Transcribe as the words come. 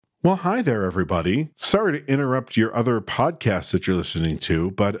Well, hi there, everybody. Sorry to interrupt your other podcasts that you're listening to,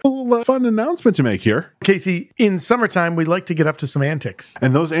 but a little fun announcement to make here. Casey, in summertime, we like to get up to some antics.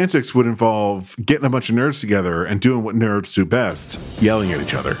 And those antics would involve getting a bunch of nerds together and doing what nerds do best, yelling at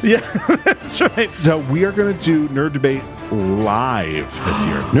each other. Yeah, that's right. So we are going to do Nerd Debate live this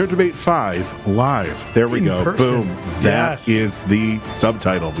year. Nerd Debate 5 live. There we In go. person. Boom. That is the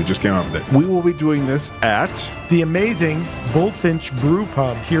subtitle. We just came up with it. We will be doing this at the amazing Bullfinch Brew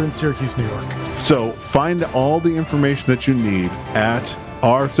Pub here in Syracuse, New York. So find all the information that you need at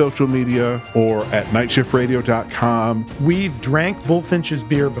our social media or at nightshiftradio.com. We've drank Bullfinch's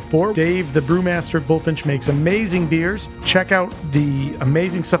beer before. Dave, the brewmaster at Bullfinch, makes amazing beers. Check out the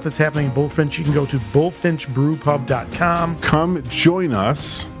amazing stuff that's happening in Bullfinch. You can go to bullfinchbrewpub.com. Come join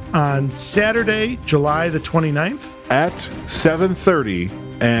us on Saturday, July the 29th at 7:30.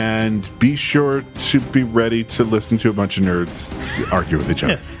 And be sure to be ready to listen to a bunch of nerds argue with each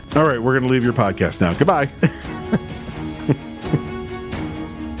other. Yeah. All right, we're going to leave your podcast now. Goodbye.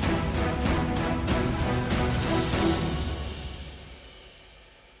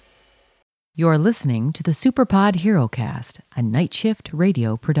 You're listening to the Superpod HeroCast, a Night Shift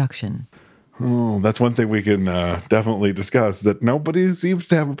radio production. Oh, that's one thing we can definitely discuss, that nobody seems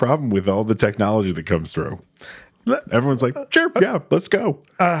to have a problem with all the technology that comes through. Everyone's like, sure, yeah, let's go.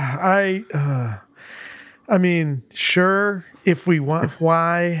 I mean, sure, if we want,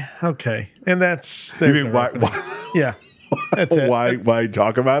 why? Okay. And that's... You mean why? Yeah. That's it. Why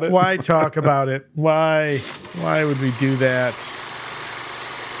talk about it? Why talk about it? Why would we do that?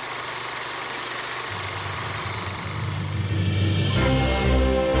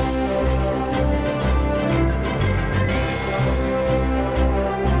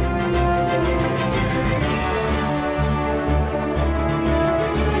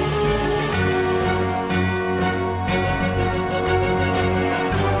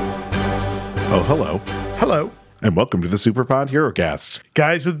 Oh, hello. Hello. And welcome to the Superpod HeroCast.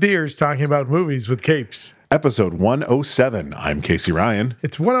 Guys with beers talking about movies with capes. Episode 107. I'm Casey Ryan.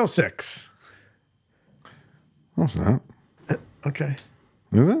 It's 106. What's that? Okay.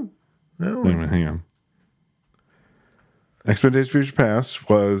 Is it? No. Wait a minute, hang on. X-Men Days of Future Past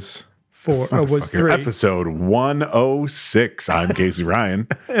was... was 3. Episode 106. I'm Casey Ryan.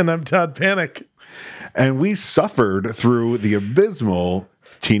 And I'm Todd Panic. And we suffered through the abysmal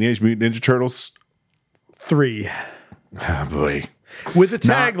Teenage Mutant Ninja Turtles 3. Oh, boy. With the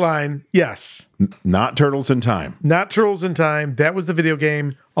tagline, yes. Not Turtles in Time. Not Turtles in Time. That was the video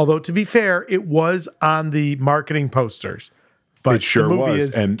game. Although, to be fair, it was on the marketing posters. But it sure the movie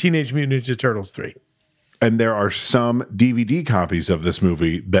was. is Teenage Mutant Ninja Turtles 3. And there are some DVD copies of this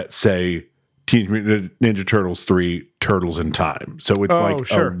movie that say Teenage Mutant Ninja Turtles 3 Turtles in Time. So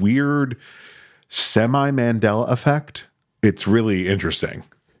it's a weird semi-Mandela effect. It's really interesting.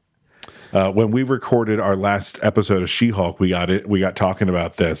 When we recorded our last episode of She-Hulk, we got talking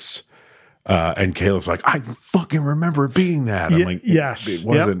about this, and Caleb's like, I fucking remember it being that. I'm like, yes. It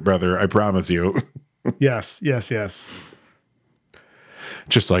wasn't, brother. I promise you. Yes.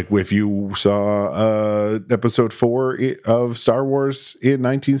 Just like if you saw episode 4 of Star Wars in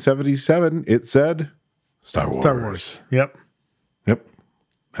 1977, it said Star Wars. Yep.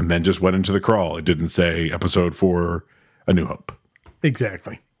 And then just went into the crawl. It didn't say episode 4, A New Hope.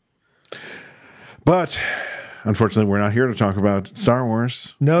 Exactly. But unfortunately, we're not here to talk about Star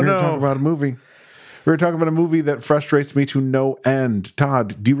Wars. We're here to talk about a movie. We're talking about a movie that frustrates me to no end.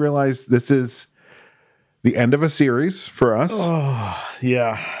 Todd, do you realize this is the end of a series for us? Oh,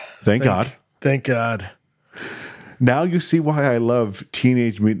 yeah. Thank God. Thank God. Now you see why I love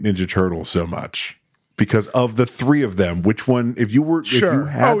Teenage Mutant Ninja Turtles so much. Because of the 3 of them, which one, if you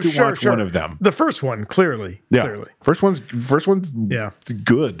had to watch one of them. The first one, clearly. Yeah. Clearly. First one's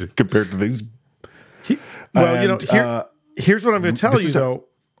good compared to these. Here's what I'm going to tell you, though.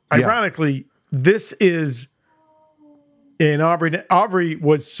 Ironically, this is, and Aubrey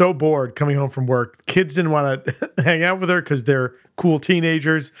was so bored coming home from work. Kids didn't want to hang out with her because they're cool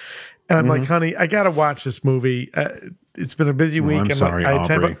teenagers. And I'm like, honey, I got to watch this movie. It's been a busy week. I'm sorry,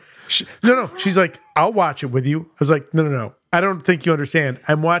 Aubrey. No. She's like, I'll watch it with you. I was like, no. I don't think you understand.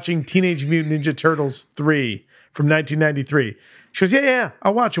 I'm watching Teenage Mutant Ninja Turtles 3 from 1993. She goes, yeah,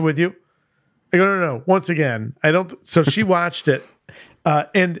 I'll watch it with you. I go, no. Once again, I don't. So she watched it.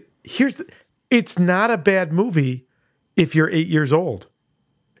 And it's not a bad movie if you're 8 years old.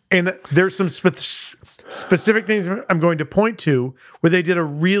 And there's some specific things I'm going to point to where they did a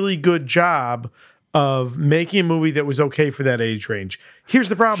really good job of making a movie that was okay for that age range. Here's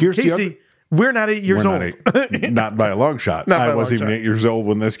the problem, Casey. We're not 8 years old. Not by a long shot. I wasn't even 8 years old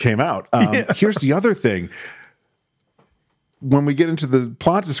when this came out. Here's the other thing. when we get into the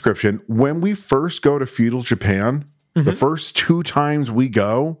plot description, when we first go to feudal Japan, the first 2 times we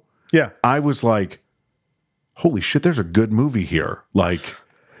go, I was like, holy shit, there's a good movie here. Like,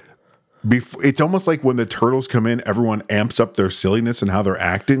 it's almost like when the turtles come in, everyone amps up their silliness and how they're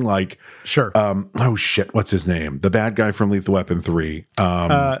acting. Like, oh shit, what's his name? The bad guy from Lethal Weapon 3,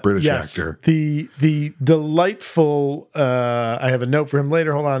 British actor. The delightful. I have a note for him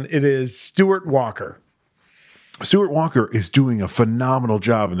later. Hold on. It is Stuart Walker. Stuart Walker is doing a phenomenal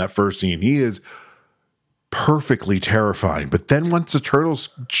job in that first scene. He is perfectly terrifying. But then once the turtles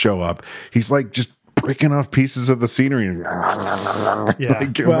show up, he's like just breaking off pieces of the scenery and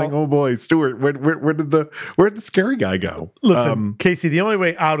like, oh boy, Stuart, where did the scary guy go? Listen, Casey, the only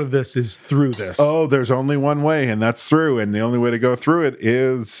way out of this is through this. Oh, there's only one way, and that's through. And the only way to go through it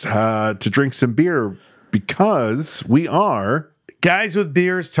is to drink some beer, because we are guys with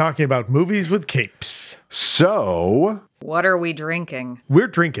beers talking about movies with capes. So what are we drinking? We're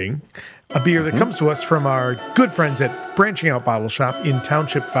drinking a beer that comes to us from our good friends at Branching Out Bottle Shop in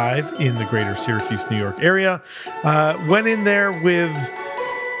Township 5 in the greater Syracuse, New York area. Went in there with,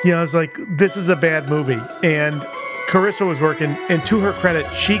 I was like, this is a bad movie. And Carissa was working, and to her credit,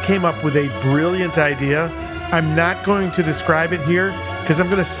 she came up with a brilliant idea. I'm not going to describe it here because I'm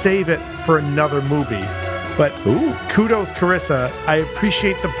going to save it for another movie. But kudos, Carissa. I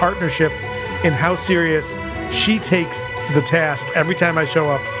appreciate the partnership and how serious she takes the task every time I show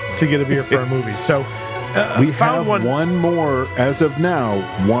up to get a beer for a movie. So we found one more, as of now,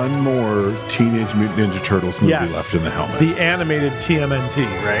 one more Teenage Mutant Ninja Turtles movie left in the helmet. The animated TMNT,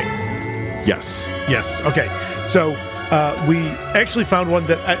 right? Yes. Yes. Okay. So we actually found one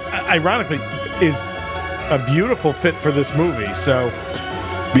that, ironically, is a beautiful fit for this movie. So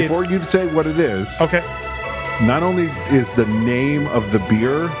before you say what it is, okay. Not only is the name of the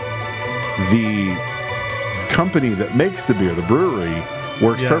beer, the company that makes the beer, the brewery,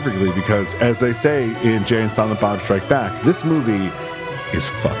 works perfectly, because as they say in Jay and Silent Bob Strike Back, this movie is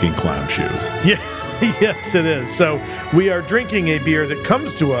fucking clown shoes. Yeah, yes, it is. So we are drinking a beer that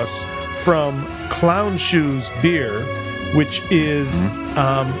comes to us from Clown Shoes Beer, which is,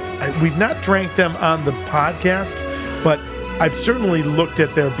 we've not drank them on the podcast, but I've certainly looked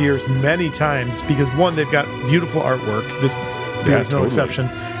at their beers many times because, one, they've got beautiful artwork. This beer is no exception.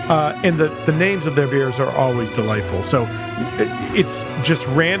 And the names of their beers are always delightful. So it's just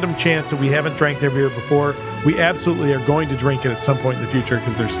random chance that we haven't drank their beer before. We absolutely are going to drink it at some point in the future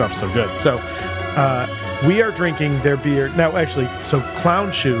because their stuff's so good. So we are drinking their beer. Now, actually, so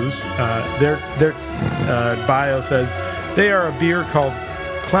Clown Shoes, their bio says, they are a beer called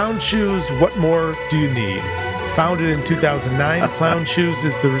Clown Shoes, What More Do You Need? Founded in 2009, Clown Shoes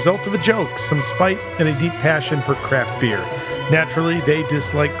is the result of a joke, some spite, and a deep passion for craft beer. Naturally, they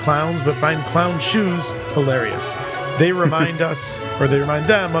dislike clowns, but find clown shoes hilarious. They remind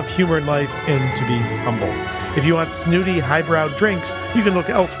them of humor in life and to be humble. If you want snooty, highbrow drinks, you can look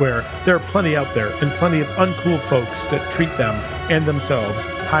elsewhere. There are plenty out there, and plenty of uncool folks that treat them and themselves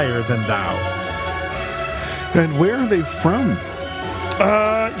higher than thou. And where are they from?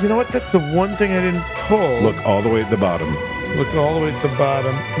 You know what? That's the one thing I didn't pull. Look all the way at the bottom. Look all the way at the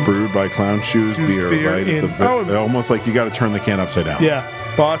bottom. Brewed by Clown Shoes Beer, right? Almost like you got to turn the can upside down. Yeah.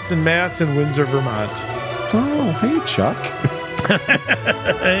 Boston, Mass, and Windsor, Vermont. Oh, hey, Chuck.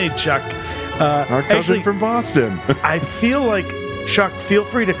 Hey, Chuck. Our cousin from Boston. I feel like, Chuck, feel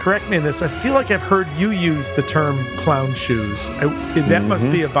free to correct me in this. I feel like I've heard you use the term clown shoes. That must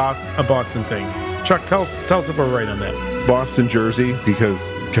be a Boston thing. Chuck, tell us if we're right on that. Boston, Jersey, because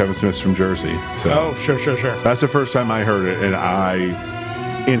Kevin Smith's from Jersey. So oh, sure. That's the first time I heard it, and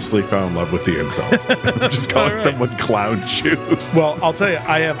I instantly fell in love with the insult. Just calling someone clown shoes. Well, I'll tell you,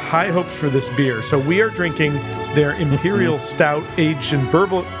 I have high hopes for this beer. So we are drinking their Imperial Stout aged in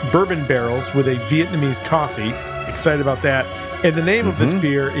bourbon barrels with a Vietnamese coffee. Excited about that. And the name of this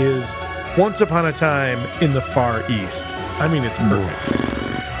beer is Once Upon a Time in the Far East. I mean, it's perfect.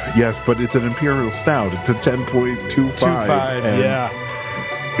 Yes, but it's an Imperial Stout. It's a 10.25. Yeah.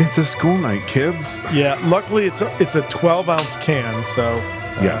 It's a school night, kids. Yeah, luckily it's a 12-ounce can, so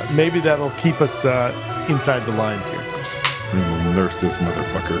yes. Maybe that'll keep us inside the lines here. And we'll nurse this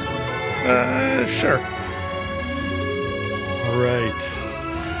motherfucker. Sure.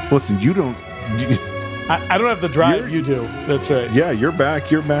 Right. Listen, you don't... I don't have the drive, you do. That's right. Yeah, you're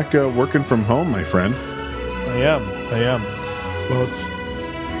back working from home, my friend. I am. Well,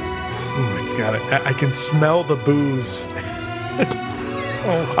 it's got it. I can smell the booze.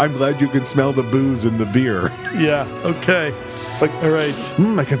 Oh. I'm glad you can smell the booze in the beer. Yeah, okay. All right.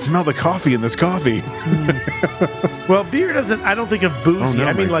 I can smell the coffee in this coffee. Well, beer doesn't, I don't think of boozy.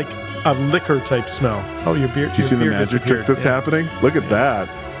 I mean, like a liquor type smell. Oh, your beer. Do you see the magic trick that's happening? Look at that.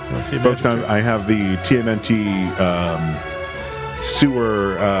 Let's see, folks. I have the TMNT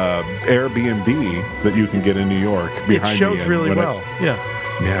sewer Airbnb that you can get in New York behind me. It shows really well. Yeah.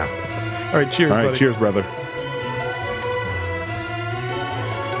 All right, cheers. All right, buddy. cheers, brother.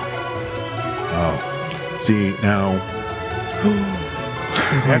 Oh, see now.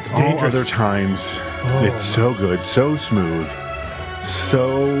 That's like dangerous. all other times, it's so good, so smooth,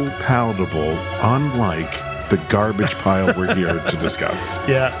 so palatable, unlike the garbage pile we're here to discuss.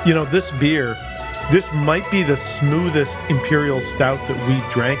 Yeah, this beer, this might be the smoothest Imperial Stout that we've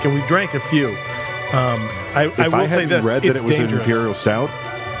drank, and we drank a few. I will say this, read that it was dangerous. an Imperial Stout,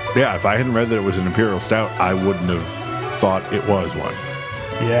 if I hadn't read that it was an Imperial Stout, I wouldn't have thought it was one.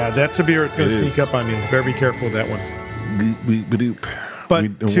 Yeah, that's a beer that's going to sneak up on you. Better be careful with that one.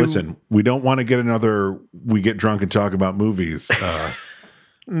 But listen, we don't want to get we get drunk and talk about movies.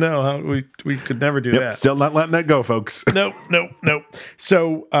 No, we could never do that. Still not letting that go, folks. Nope.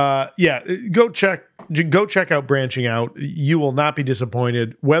 So, go check out Branching Out. You will not be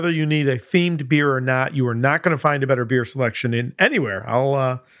disappointed. Whether you need a themed beer or not, you are not going to find a better beer selection in anywhere.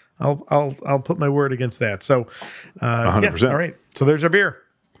 I'll put my word against that. So, 100%. All right. So there's our beer.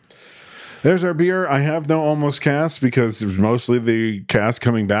 There's our beer. I have no almost cast because it was mostly the cast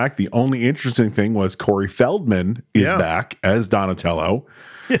coming back. The only interesting thing was Corey Feldman is back as Donatello.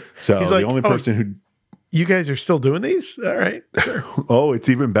 So he's the only person who... You guys are still doing these? All right. Sure. It's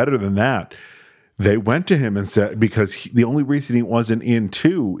even better than that. They went to him and said, because the only reason he wasn't in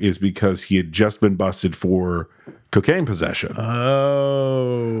 2 is because he had just been busted for cocaine possession.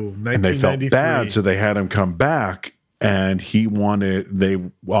 Oh, 1993. And they felt bad, so they had him come back. And they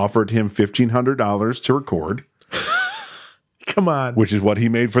offered him $1,500 to record. Come on. Which is what he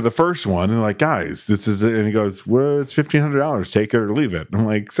made for the first one. And like, guys, this is it. And he goes, well, it's $1,500. Take it or leave it. And I'm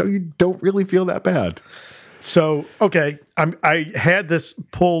like, so you don't really feel that bad. So, okay. I had this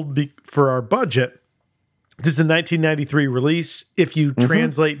pulled for our budget. This is a 1993 release. If you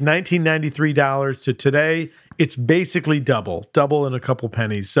translate $1993 to today, it's basically double and a couple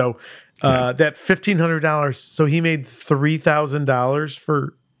pennies. So, that $1,500. So he made $3,000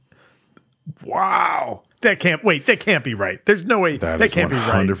 for. Wow, that can't be right. There's no way that can't be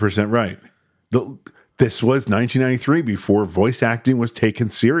right. 100% right. This was 1993 before voice acting was taken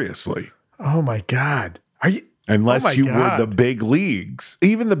seriously. Oh my God, are you? Unless you were the big leagues,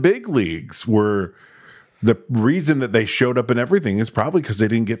 even the big leagues were. The reason that they showed up in everything is probably because they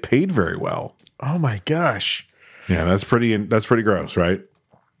didn't get paid very well. Oh my gosh. Yeah, that's pretty gross, right?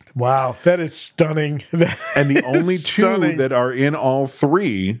 Wow, that is stunning. And the only two that are in all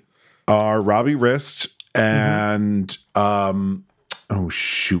 3 are Robbie Rist and voice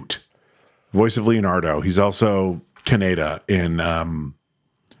of Leonardo. He's also Kaneda in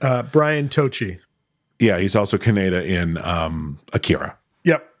Brian Tochi. Yeah, he's also Kaneda in Akira.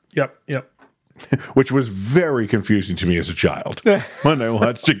 Yep. Which was very confusing to me as a child. When I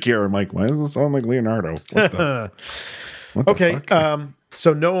watched Akira, I'm like, why does it sound like Leonardo? What the fuck?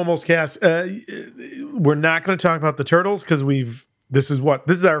 So no almost cast. We're not going to talk about the Turtles because this is our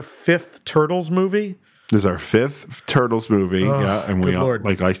 5th Turtles movie. This is our 5th Turtles movie. And we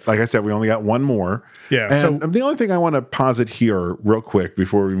like I said, we only got one more. Yeah. And the only thing I want to posit here, real quick,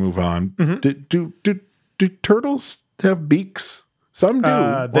 before we move on, do turtles have beaks? Some do.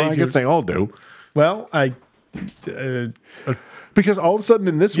 I guess they all do. Well, because all of a sudden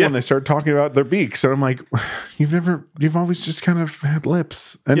in this one they start talking about their beaks, and I'm like, you've always just kind of had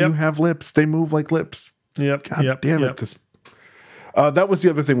lips, and you have lips. They move like lips. Yep. God damn it! That was the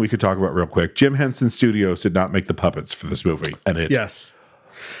other thing we could talk about real quick. Jim Henson Studios did not make the puppets for this movie, and it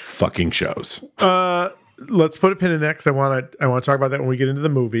fucking shows. Let's put a pin in that because I want to talk about that when we get into the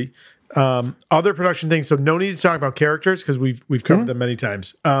movie. Other production things, so no need to talk about characters because we've covered them many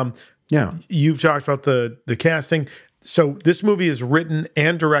times. You've talked about the casting. So this movie is written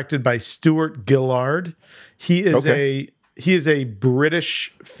and directed by Stuart Gillard. He is a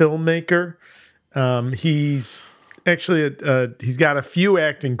British filmmaker. He's actually he's got a few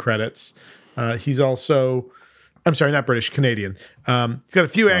acting credits. He's also, I'm sorry, not British, Canadian. He's got a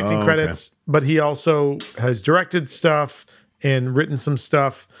few acting credits, but he also has directed stuff and written some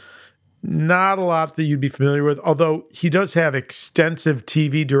stuff. Not a lot that you'd be familiar with, although he does have extensive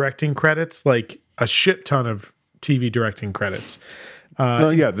TV directing credits, like a shit ton of TV directing credits.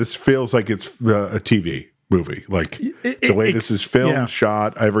 This feels like it's a TV movie. Like the way this is filmed,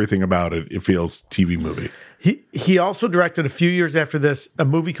 shot, everything about it, it feels TV movie. He also directed a few years after this a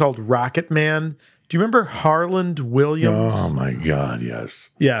movie called Rocket Man Do you remember Harland Williams? Oh my God, yes.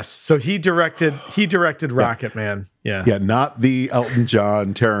 Yes. So he directed Rocket Man. Yeah. Yeah, not the Elton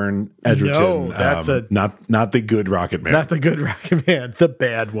John, Taron Egerton. No, that's not the good Rocket Man. Not the good Rocket Man, the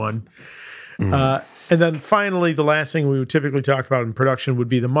bad one. And then finally, the last thing we would typically talk about in production would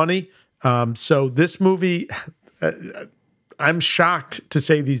be the money. So this movie, I'm shocked to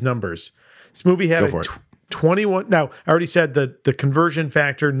say these numbers. This movie had a 21. Now, I already said that the conversion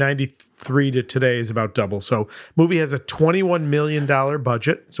factor, 93 to today, is about double. So movie has a $21 million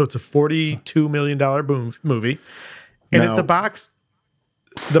budget. So it's a $42 million movie. And now, at the box...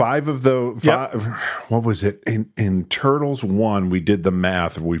 what was it? In Turtles 1, we did the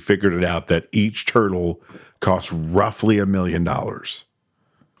math and we figured it out that each turtle cost roughly $1 million.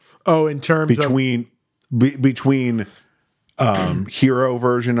 Oh, in terms between hero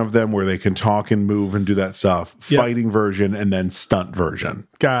version of them where they can talk and move and do that stuff, fighting version, and then stunt version.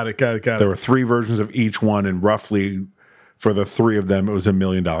 Got it. There were 3 versions of each one, and roughly for the 3 of them, it was $1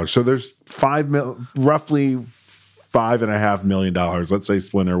 million. So there's roughly $5.5 million. Let's say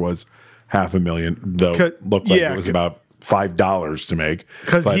Splinter was $500,000, though it looked like it was about $5 to make.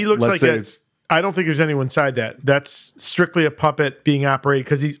 Because he looks like I don't think there's anyone inside that. That's strictly a puppet being operated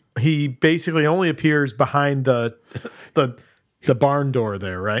because he basically only appears behind the barn door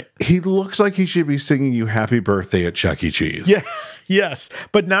there, right? He looks like he should be singing you happy birthday at Chuck E. Cheese. Yeah, yes.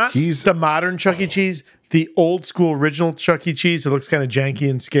 But not the modern Chuck E. Cheese, the old school original Chuck E. Cheese. It looks kind of janky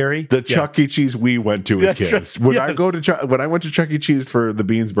and scary. The Chuck E. Cheese we went to as kids. When I went to Chuck E. Cheese for the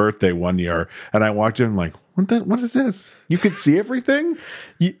Bean's birthday one year, and I walked in, I'm like, what is this? You could see everything?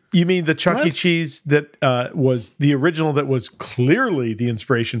 You mean the Chuck E. Cheese that was the original that was clearly the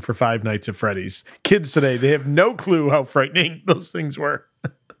inspiration for Five Nights at Freddy's? Kids today, they have no clue how frightening those things were.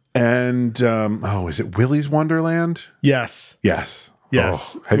 And, is it Willy's Wonderland? Yes.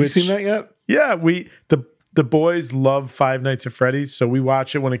 Oh, have you seen that yet? Yeah, the boys love Five Nights at Freddy's, so we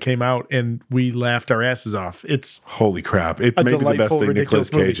watched it when it came out, and we laughed our asses off. It's holy crap! It may be the best thing Nicolas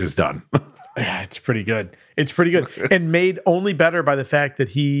Cage has done. Yeah, it's pretty good. And made only better by the fact that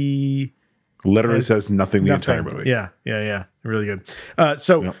he literally says nothing the entire movie. Yeah, really good.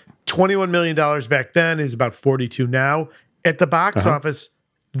 $21 million back then is about 42 now. At the box office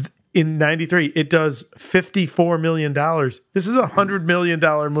in 93, it does $54 million. This is a $100 million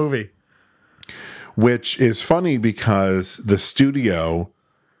movie. Which is funny because the studio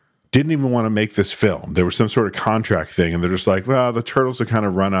didn't even want to make this film. There was some sort of contract thing, and they're just like, well, the Turtles have kind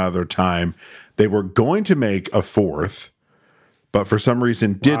of run out of their time. They were going to make a 4th, but for some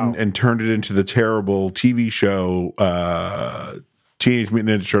reason didn't, and turned it into the terrible TV show Teenage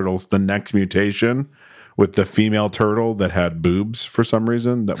Mutant Ninja Turtles, The Next Mutation, with the female turtle that had boobs for some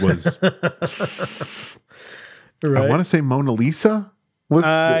reason. That was, I want to say Mona Lisa.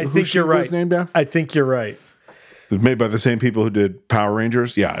 I think you're right. Named after? I think you're right. It was made by the same people who did Power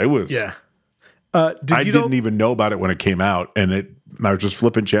Rangers. Yeah, it was. Yeah. I didn't even know about it when it came out, and I was just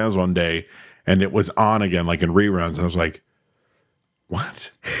flipping channels one day, and it was on again, like in reruns, and I was like,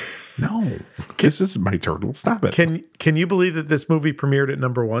 "What? No, this is my turtle. Stop it!" Can you believe that this movie premiered at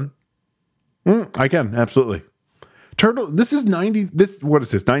number 1? I can, absolutely. Turtle. This is 90. What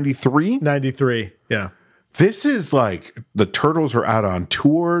is this? 93. 93. Yeah. This is like the Turtles are out on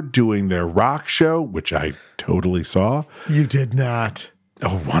tour doing their rock show, which I totally saw. You did not.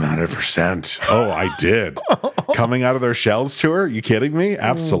 Oh, 100%. Oh, I did. Coming out of their Shells tour? You kidding me?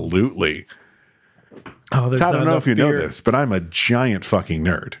 Absolutely. Oh, there's I don't know if you know this, but I'm a giant fucking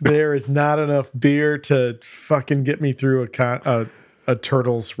nerd. There is not enough beer to fucking get me through a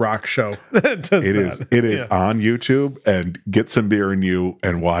Turtles rock show. It is on YouTube, and get some beer in you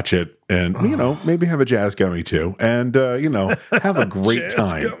and watch it, and maybe have a jazz gummy too, and have a great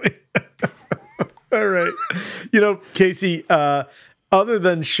time. All right, Casey. Other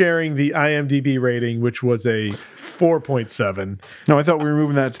than sharing the IMDb rating, which was a 4.7. No, I thought we were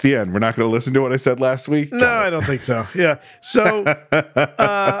moving that to the end. We're not going to listen to what I said last week. No, I don't think so. Yeah, so.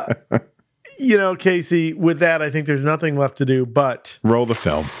 Casey, with that, I think there's nothing left to do but roll the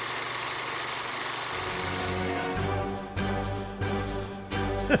film.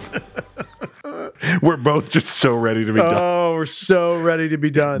 We're both just so ready to be done. Oh, we're so ready to be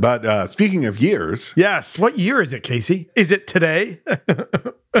done. But speaking of years. Yes. What year is it, Casey? Is it today?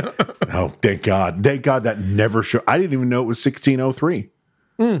 Oh, thank God. Thank God that never showed. I didn't even know it was 1603.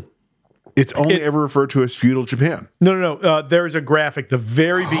 It's only ever referred to as feudal Japan. No. There's a graphic. The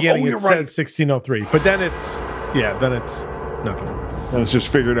very beginning it says 1603, but then it's nothing. Let's just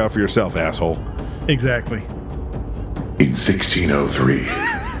figure it out for yourself, asshole. Exactly. In 1603,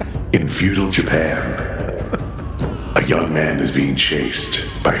 in feudal Japan, a young man is being chased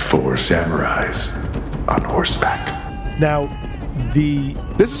by 4 samurais. on horseback. Now,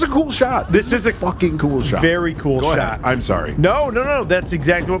 this is a cool shot. This is a fucking cool shot. Very cool Go shot. ahead. I'm sorry. No. That's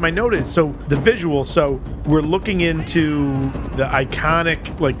exactly what my note is. So the visual. So we're looking into the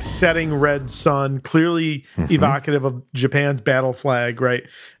iconic, like, setting red sun, clearly evocative of Japan's battle flag, right?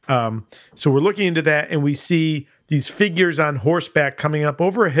 So we're looking into that, and we see these figures on horseback coming up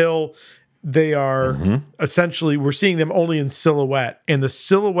over a hill. They are essentially, we're seeing them only in silhouette, and the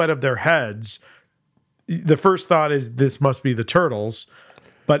silhouette of their heads. The first thought is this must be the turtles,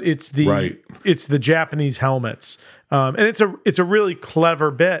 but it's the Japanese helmets, and it's a really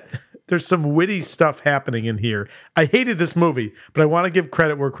clever bit. There's some witty stuff happening in here. I hated this movie, but I want to give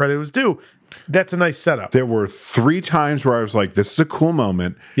credit where credit was due. That's a nice setup. There were 3 times where I was like, "This is a cool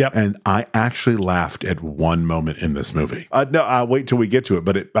moment," and I actually laughed at one moment in this movie. No, I'll wait till we get to it,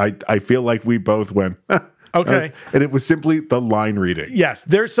 but I feel like we both went. Okay, and it was simply the line reading. Yes,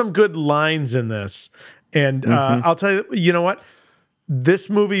 there's some good lines in this. And I'll tell you, you know what? This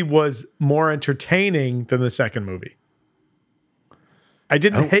movie was more entertaining than the second movie. I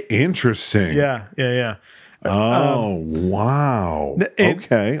didn't hate. Interesting. Yeah. Oh, wow.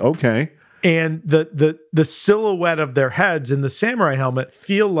 Okay. And the silhouette of their heads in the samurai helmet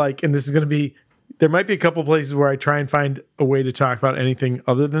feel like, and this is going to be, there might be a couple places where I try and find a way to talk about anything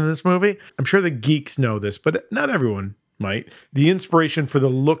other than this movie. I'm sure the geeks know this, but not everyone might. The inspiration for the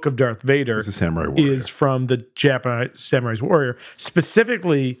look of Darth Vader is from the Japanese Samurai's Warrior,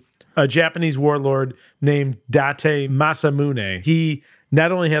 specifically a Japanese warlord named Date Masamune. He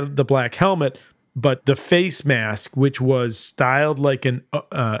not only had the black helmet, but the face mask, which was styled like an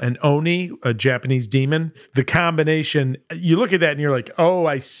Oni, a Japanese demon. The combination, you look at that and you're like, oh,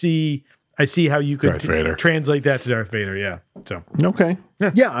 I see how you could translate that to Darth Vader. Yeah. So okay.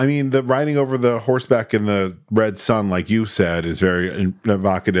 Yeah. I mean, the riding over the horseback in the red sun, like you said, is very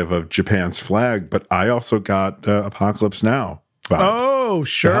evocative of Japan's flag. But I also got Apocalypse Now vibes. Oh,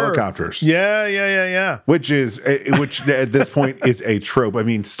 sure. The helicopters. Yeah. Which at this point is a trope. I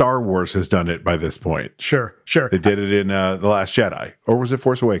mean, Star Wars has done it by this point. Sure. They did it in The Last Jedi, or was it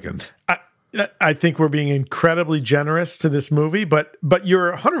Force Awakens? I think we're being incredibly generous to this movie, but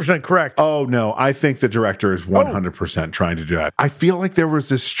you're 100% correct. Oh, no. I think the director is 100% trying to do that. I feel like there was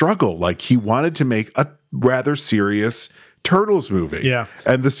this struggle. Like, he wanted to make a rather serious Turtles movie. Yeah.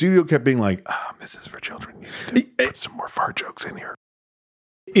 And the studio kept being like, this is for children. You need to put some more fart jokes in here.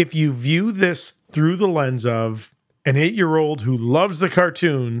 If you view this through the lens of an 8-year-old who loves the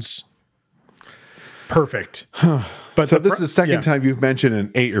cartoons, perfect. But so this is the second time you've mentioned an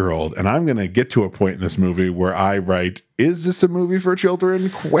 8-year-old, and I'm going to get to a point in this movie where I write, "Is this a movie for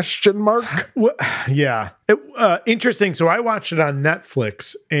children?" ? Well, yeah, interesting. So I watched it on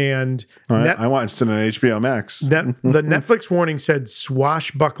Netflix, and I watched it on HBO Max. The Netflix warning said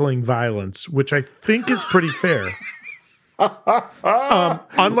swashbuckling violence, which I think is pretty fair.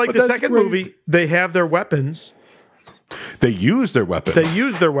 Unlike the second movie, they have their weapons. They use their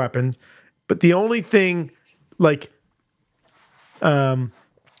weapons. But the only thing, like,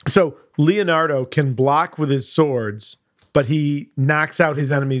 so Leonardo can block with his swords, but he knocks out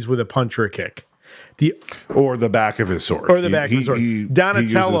his enemies with a punch or a kick. Or the back of his sword.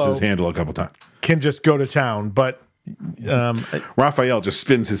 Donatello uses his handle a couple times. Can just go to town, but Raphael just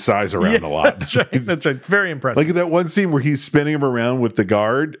spins his size around a lot. That's right. Very impressive. Like that one scene where he's spinning him around with the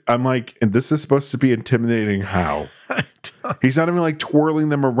guard. I'm like, and this is supposed to be intimidating. How? He's not even like twirling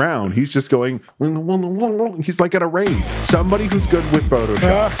them around. He's just going. He's like at a rave. Somebody who's good with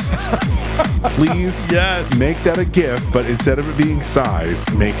Photoshop, please, make that a GIF. But instead of it being size,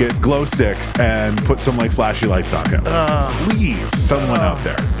 make it glow sticks and put some like flashy lights on him. Please, someone out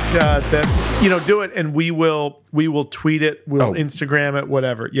there. That's do it, and we will tweet it. We'll Instagram it.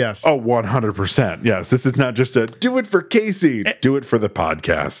 Whatever. Yes. Oh, 100%. Yes. This is not just a do it for Casey. Do it for the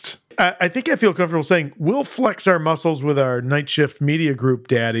podcast. I think I feel comfortable saying we'll flex our muscles with our Night Shift Media Group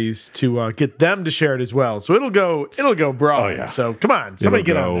daddies to get them to share it as well. So it'll go broad. Oh, yeah. So come on, somebody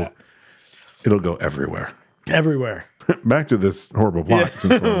get on that. It'll go everywhere. Back to this horrible plot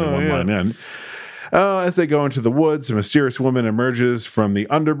since we're only one line in. As they go into the woods, a mysterious woman emerges from the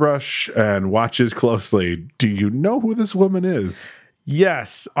underbrush and watches closely. Do you know who this woman is?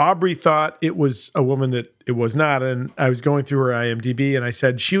 Yes. Aubrey thought it was a woman that it was not. And I was going through her IMDb and I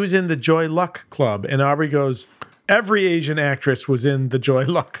said, she was in the Joy Luck Club. And Aubrey goes, every Asian actress was in the Joy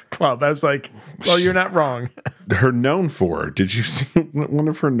Luck Club. I was like, well, you're not wrong. Her known for, did you see what one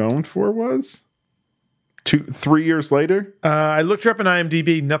of her known for was? 3 years later? I looked her up on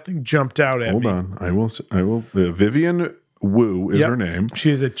IMDb. Nothing jumped out at me. Hold on. I will. Vivian Wu is her name. She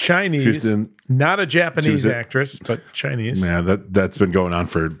is a Chinese, not a Japanese actress, but Chinese. Yeah, that's been going on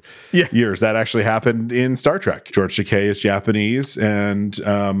for years. That actually happened in Star Trek. George Takei is Japanese, and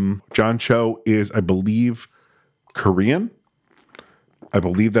John Cho is, I believe, Korean. I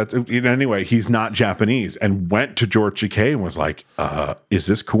believe that's anyway. He's not Japanese, and went to George Takei and was like, "Is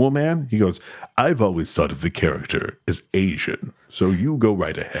this cool, man?" He goes, "I've always thought of the character as Asian, so you go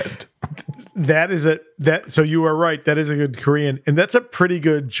right ahead." So you are right. That is a good Korean, and that's a pretty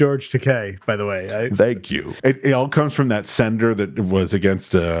good George Takei, by the way. Thank you. It all comes from that senator that was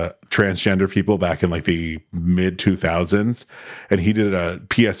against transgender people back in like the mid 2000s, and he did a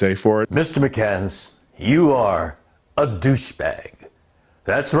PSA for it. Mr. McCanns, you are a douchebag.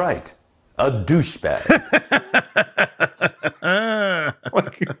 That's right, a douchebag.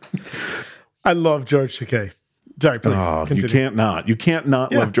 I love George Takei. Sorry, please. Oh, you can't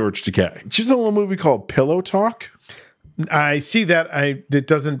not love George Takei. She's in a little movie called Pillow Talk. I see that. It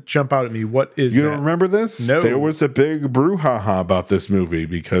doesn't jump out at me. What is You don't remember this? No. There was a big brouhaha about this movie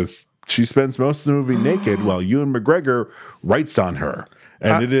because she spends most of the movie naked while Ewan McGregor writes on her.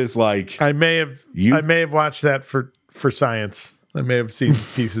 And it is like I may have watched that for science. I may have seen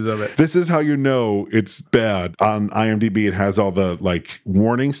pieces of it. This is how you know it's bad. On IMDb, it has all the like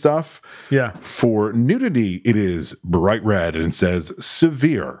warning stuff. Yeah. For nudity, it is bright red and it says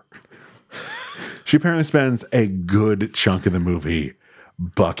severe. She apparently spends a good chunk of the movie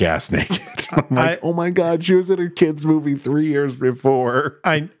buck ass naked. I'm like, oh my God, she was in a kid's movie 3 years before.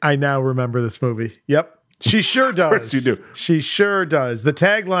 I now remember this movie. Yep. She sure does. Of course you do. She sure does. The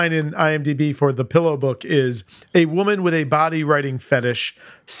tagline in IMDb for The Pillow Book is, "A woman with a body writing fetish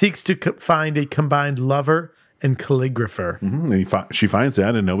seeks to find a combined lover and calligrapher." Mm-hmm. She finds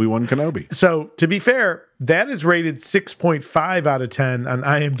that in Obi-Wan Kenobi. So, to be fair, that is rated 6.5 out of 10 on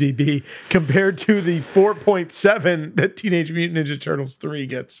IMDb compared to the 4.7 that Teenage Mutant Ninja Turtles 3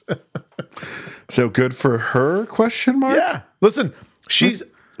 gets. So good for her, question mark? Yeah. Listen,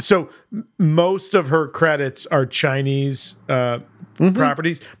 so most of her credits are Chinese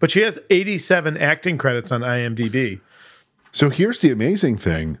properties, but she has 87 acting credits on IMDb. So here's the amazing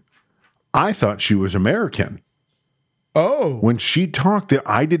thing. I thought she was American. Oh. When she talked,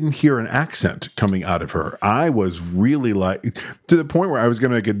 I didn't hear an accent coming out of her. I was really like, to the point where I was going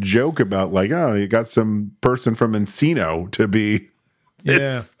to make a joke about like, oh, you got some person from Encino to be.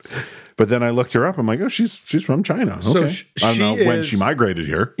 Yeah. But then I looked her up. I'm like, oh, she's from China. Okay. So I don't know when she migrated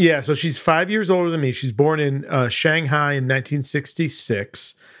here. Yeah, so she's 5 years older than me. She's born in Shanghai in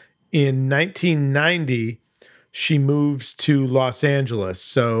 1966. In 1990, she moves to Los Angeles.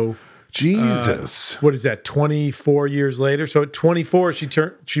 So Jesus. What is that? 24 years later. So at 24,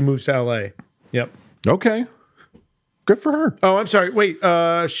 she moves to LA. Yep. Okay. Good for her. Oh, I'm sorry. Wait.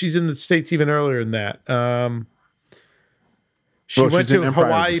 She's in the States even earlier than that. She went to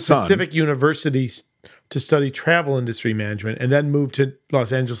Hawaii Pacific University to study travel industry management, and then moved to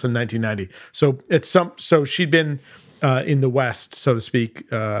Los Angeles in 1990. So she'd been in the West, so to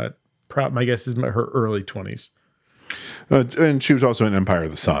speak. My guess is her early 20s. And she was also in Empire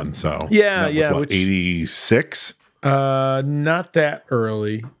of the Sun. So yeah, 86. Not that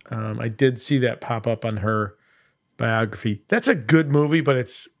early. I did see that pop up on her biography. That's a good movie, but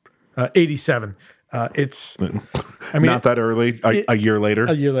it's 87. It's, I mean, not that early. A year later.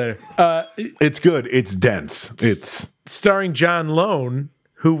 A year later. It's good. It's dense. It's starring John Lone,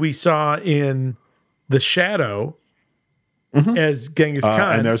 who we saw in The Shadow as Genghis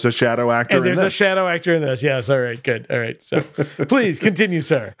Khan. And there's a shadow actor. And there's a shadow actor in this. Yes. All right. Good. All right. So please continue,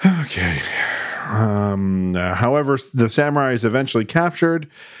 sir. Okay. However, the samurai is eventually captured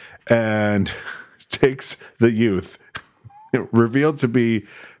and takes the youth, revealed to be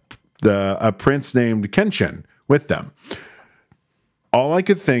a prince named Kenshin, with them. All I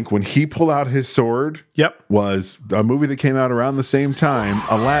could think when he pulled out his sword was a movie that came out around the same time,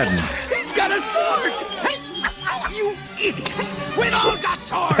 Aladdin. He's got a sword! Hey, you idiots! We all got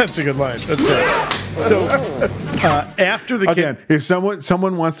swords! That's a good line. That's right. So after the again, if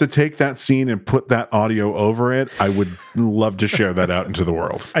someone wants to take that scene and put that audio over it, I would love to share that out into the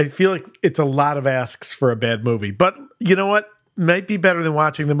world. I feel like it's a lot of asks for a bad movie, but you know what? Might be better than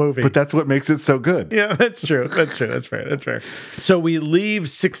watching the movie. But that's what makes it so good. Yeah, that's true. That's true. That's fair. That's fair. So we leave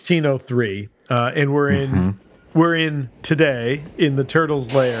 1603, and we're in today in the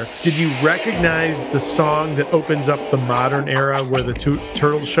Turtles' lair. Did you recognize the song that opens up the modern era where the two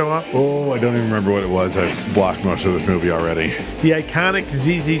turtles show up? Oh, I don't even remember what it was. I've blocked most of this movie already. The iconic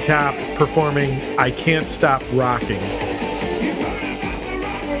ZZ Top performing "I Can't Stop Rocking."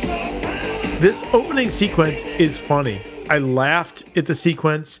 This opening sequence is funny. I laughed at the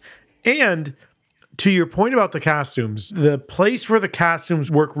sequence, and to your point about the costumes, the place where the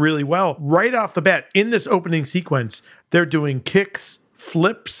costumes work really well, right off the bat, in this opening sequence, they're doing kicks,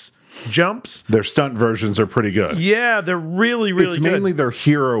 flips, jumps. Their stunt versions are pretty good. Yeah, they're really, really good. It's mainly their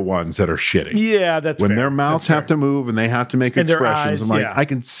hero ones that are shitty. Yeah, that's when fair. their mouths have to move and they have to make expressions. Eyes, I'm like, I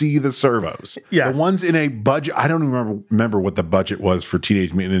can see the servos. Yes. The ones in a budget, I don't even remember what the budget was for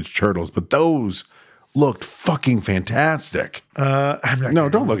Teenage Mutant Ninja Turtles, but those looked fucking fantastic. I'm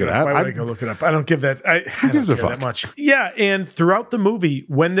not don't look at that. Why would I go look it up? I don't give that. Who gives a care fuck? that much. Yeah, and throughout the movie,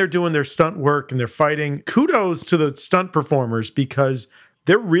 when they're doing their stunt work and they're fighting, kudos to the stunt performers because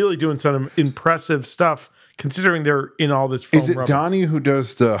they're really doing some impressive stuff considering they're in all this foam Is it rubber. Donnie who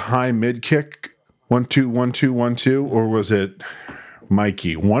does the high mid kick? 1 2 1 2 1 2, or was it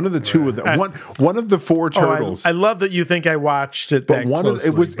Mikey? One of the two of them. One of the four turtles. I love that you think I watched it. But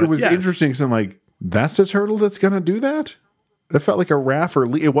it was interesting. So I'm like, that's a turtle that's going to do that? It felt like a Raph or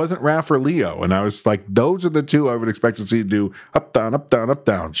Leo. It wasn't Raph or Leo. And I was like, those are the two I would expect to see do up, down, up, down, up,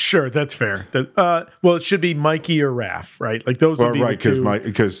 down. Sure, that's fair. Well, it should be Mikey or Raph, right? Like those would be the two.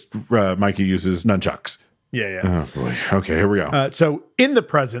 Because Mikey uses nunchucks. Yeah. Oh, boy. Okay, here we go. So in the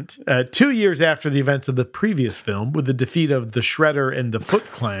present, 2 years after the events of the previous film, with the defeat of the Shredder and the Foot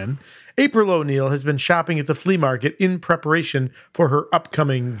Clan, April O'Neil has been shopping at the flea market in preparation for her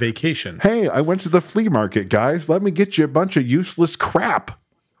upcoming vacation. Hey, I went to the flea market, guys. Let me get you a bunch of useless crap.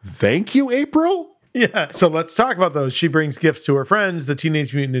 Thank you, April. Yeah, so let's talk about those. She brings gifts to her friends, the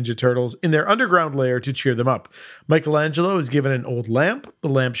Teenage Mutant Ninja Turtles, in their underground lair to cheer them up. Michelangelo is given an old lamp, the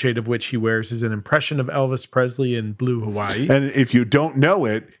lampshade of which he wears is an impression of Elvis Presley in Blue Hawaii. And if you don't know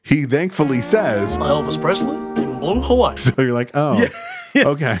it, he thankfully says, Elvis Presley in Blue Hawaii. So you're like, oh, yeah.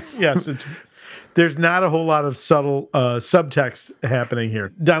 Okay. Yes, there's not a whole lot of subtle subtext happening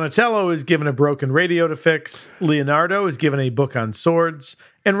here. Donatello is given a broken radio to fix. Leonardo is given a book on swords.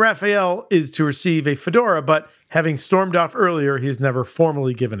 And Raphael is to receive a fedora, but having stormed off earlier, he is never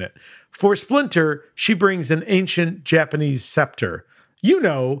formally given it. For Splinter, she brings an ancient Japanese scepter. You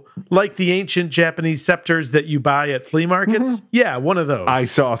know, like the ancient Japanese scepters that you buy at flea markets? Mm-hmm. Yeah, one of those. I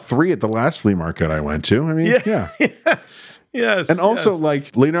saw 3 at the last flea market I went to. I mean, yeah. Yes. And also,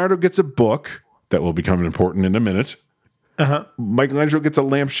 like, Leonardo gets a book that will become important in a minute. Uh-huh. Michelangelo gets a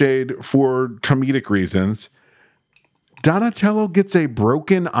lampshade for comedic reasons. Donatello gets a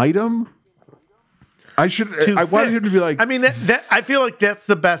broken item. I wanted him to be like. I mean, that I feel like that's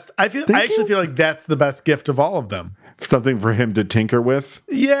the best. I actually feel like that's the best gift of all of them. Something for him to tinker with.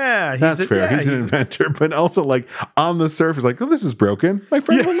 Yeah, that's fair. Yeah, he's an inventor, but also like on the surface, like, oh, this is broken. My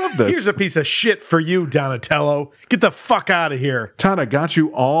friend will love this. Here's a piece of shit for you, Donatello. Get the fuck out of here. Todd, I got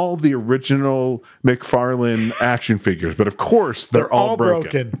you all the original McFarlane action figures, but of course they're all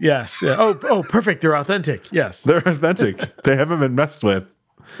broken. Yes. Yeah. Oh, perfect. They're authentic. Yes, they're authentic. They haven't been messed with.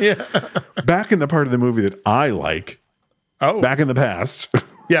 Yeah. Back in the part of the movie that I like. Oh. Back in the past.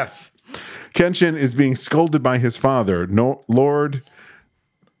 Yes. Kenshin is being scolded by his father, Lord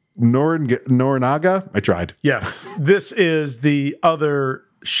Norinaga. I tried. Yes. This is the other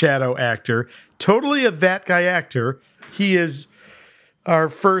shadow actor. Totally a that guy actor. He is our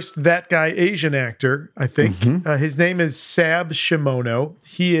first that guy Asian actor, I think. Mm-hmm. His name is Sab Shimono.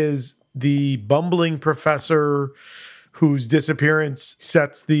 He is the bumbling professor whose disappearance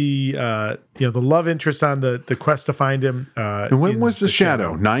sets the the love interest on the quest to find him. And when was the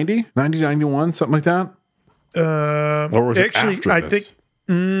shadow? 90, 91, something like that? Or was it after this? I think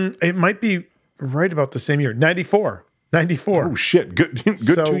it might be right about the same year. 94. Oh shit! Good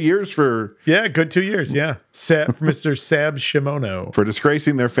 2 years for good 2 years. Yeah, for Mr. Sab Shimono for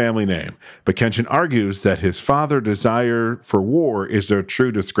disgracing their family name. But Kenshin argues that his father's desire for war is their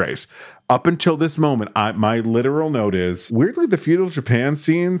true disgrace. Up until this moment, my literal note is weirdly the feudal Japan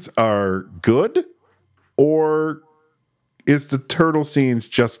scenes are good, or is the turtle scenes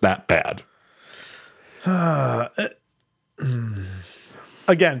just that bad?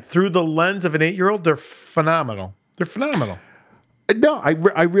 Again, through the lens of an 8-year-old, they're phenomenal. They're phenomenal. No, I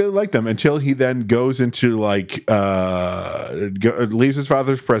really like them until he then goes into like leaves his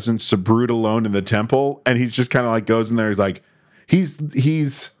father's presence to brood alone in the temple, and he's just kind of like goes in there. He's like, he's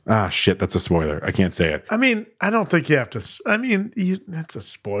shit. That's a spoiler. I can't say it. I mean, I don't think you have to. I mean, that's a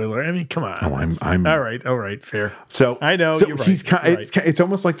spoiler. I mean, come on. Oh, I'm all right, fair. So I know you're right. He's it's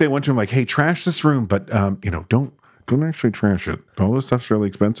almost like they went to him like, hey, trash this room, but don't actually trash it. All this stuff's really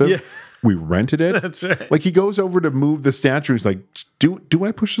expensive. Yeah. We rented it. That's right. Like he goes over to move the statue. He's like, do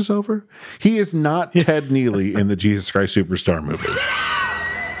I push this over? He is not Ted Neely in the Jesus Christ Superstar movie.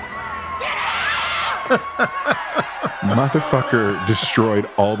 Motherfucker destroyed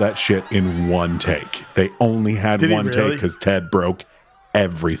all that shit in one take. They only had one take because Ted broke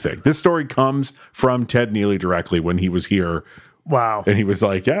everything. This story comes from Ted Neely directly when he was here. Wow. And he was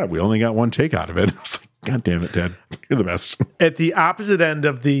like, yeah, we only got one take out of it. I was like, God damn it, Ted. You're the best. At the opposite end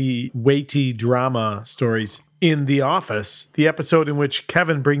of the weighty drama stories, in The Office, the episode in which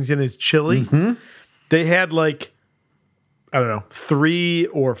Kevin brings in his chili, they had like, I don't know, 3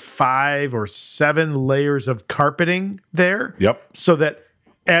 or 5 or 7 layers of carpeting there. Yep. So that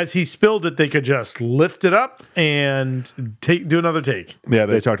as he spilled it, they could just lift it up and do another take. Yeah,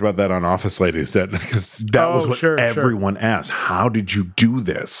 they talked about that on Office Ladies, because that was what everyone asked. How did you do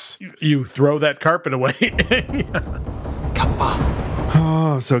this? You throw that carpet away.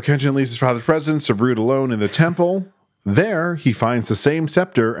 So Kenshin leaves his father's presence to brood alone in the temple. There, he finds the same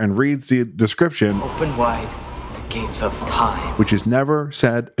scepter and reads the description. Open wide the gates of time. Which is never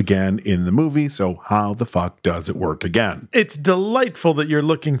said again in the movie, so how the fuck does it work again? It's delightful that you're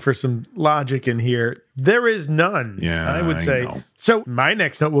looking for some logic in here. There is none, I would say. Know. So my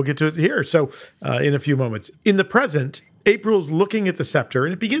next note, we'll get to it here. So in a few moments. In the present, April's looking at the scepter,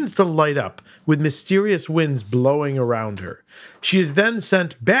 and it begins to light up with mysterious winds blowing around her. She is then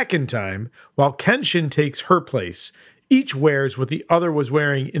sent back in time, while Kenshin takes her place. Each wears what the other was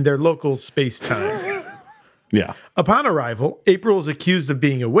wearing in their local space-time. Yeah. Upon arrival, April is accused of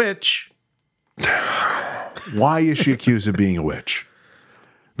being a witch. Why is she accused of being a witch?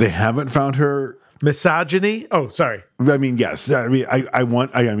 They haven't found her... Misogyny? Oh, sorry. I mean, yes. I mean,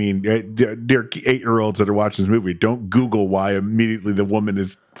 dear 8-year-olds that are watching this movie, don't Google why immediately the woman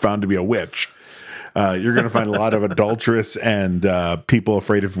is found to be a witch. You're going to find a lot of adulterous and people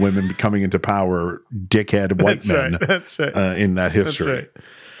afraid of women coming into power, dickhead white men in that history.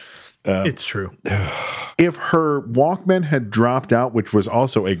 That's right. It's true. If her Walkman had dropped out, which was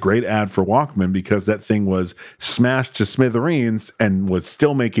also a great ad for Walkman because that thing was smashed to smithereens and was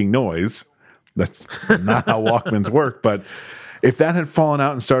still making noise. That's not how Walkmans work. But if that had fallen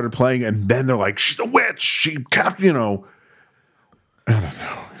out and started playing, and then they're like, she's a witch, she kept, I don't know.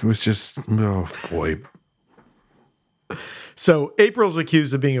 It was just, oh boy. So April's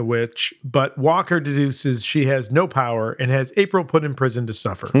accused of being a witch, but Walker deduces she has no power and has April put in prison to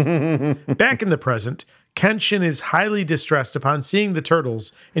suffer. Back in the present, Kenshin is highly distressed upon seeing the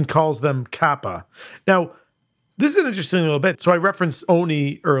turtles and calls them Kappa. Now, this is an interesting little bit. So I referenced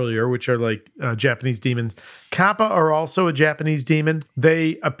Oni earlier, which are like Japanese demons. Kappa are also a Japanese demon.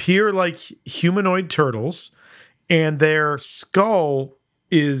 They appear like humanoid turtles, and their skull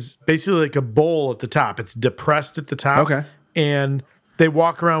is basically like a bowl at the top. It's depressed at the top. Okay. And they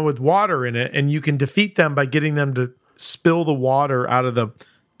walk around with water in it, and you can defeat them by getting them to spill the water out of the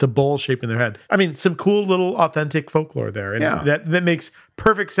bowl shape in their head. I mean, some cool little authentic folklore there. And that makes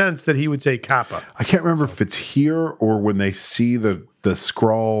perfect sense that he would say Kappa. I can't remember if it's here or when they see the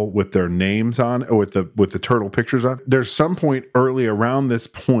scroll with their names on, or with the turtle pictures on. There's some point early around this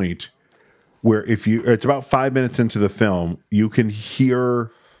point where it's about 5 minutes into the film, you can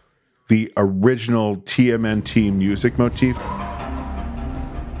hear the original TMNT music motif.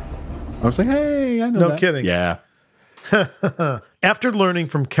 I was like, hey, I know that. No kidding. Yeah. After learning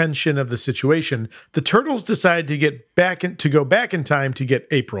from Kenshin of the situation, the turtles decide to go back in time to get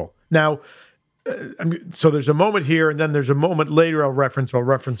April. Now, so there's a moment here, and then there's a moment later I'll reference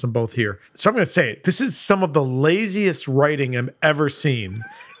them both here. So I'm going to say it. This is some of the laziest writing I've ever seen.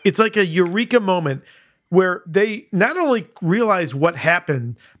 It's like a eureka moment where they not only realize what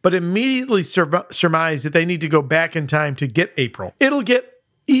happened, but immediately surmise that they need to go back in time to get April. It'll get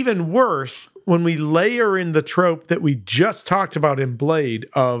even worse when we layer in the trope that we just talked about in Blade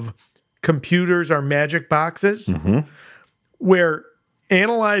of computers are magic boxes, where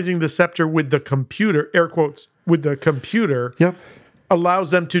analyzing the scepter with the computer, air quotes, with the computer,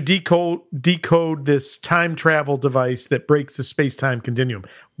 allows them to decode this time travel device that breaks the space-time continuum.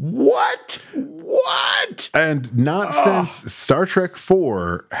 What? And not since Star Trek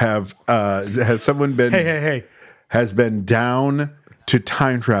 4 has someone been has been down to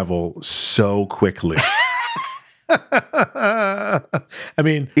time travel so quickly. I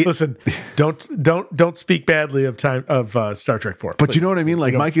mean, listen, don't speak badly of Star Trek 4. But please. You know what I mean?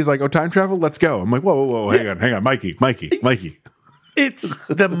 Like Mikey's like, oh, time travel, let's go. I'm like, whoa, hang on, Mikey. It's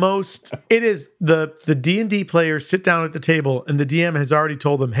it is the D&D players sit down at the table and the DM has already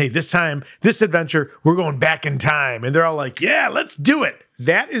told them, hey, this adventure, we're going back in time. And they're all like, yeah, let's do it.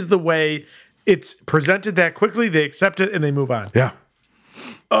 That is the way it's presented that quickly. They accept it and they move on. Yeah.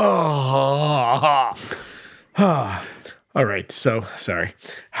 Oh. All right. So sorry.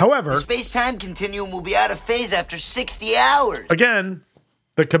 However, the space-time continuum will be out of phase after 60 hours. Again,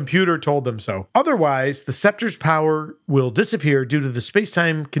 the computer told them so. Otherwise, the scepter's power will disappear due to the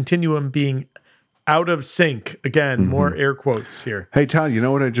space-time continuum being out of sync. Again, more air quotes here. Hey, Todd, you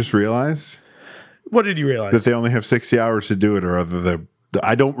know what I just realized? What did you realize? That they only have 60 hours to do it, or other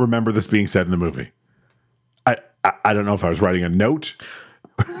I don't remember this being said in the movie. I don't know if I was writing a note.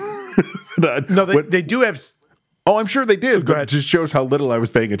 No, they do have. Oh, I'm sure they did, but ahead. it just shows how little I was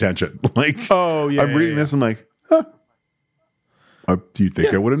paying attention. Like, I'm reading this and like, huh. Do you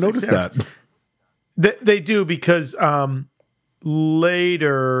think I would have noticed that? They do, because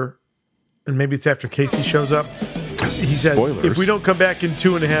later, and maybe it's after Casey shows up, he says, Spoilers. if we don't come back in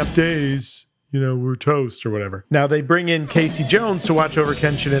 2.5 days, we're toast or whatever. Now they bring in Casey Jones to watch over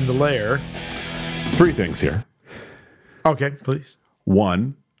Kenshin in the lair. 3 things here. Okay, please.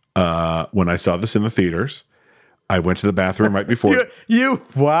 One, when I saw this in the theaters, I went to the bathroom right before. You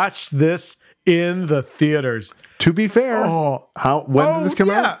watched this in the theaters. To be fair, when did this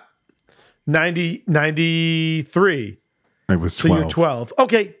come out? 93. I was 12. So you're 12.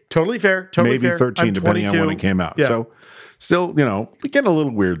 Okay, totally fair. Totally maybe fair. 13, I'm depending 22. on when it came out. Yeah. So, still, getting a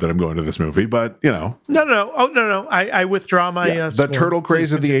little weird that I'm going to this movie, but No. Oh, no. I withdraw my. The turtle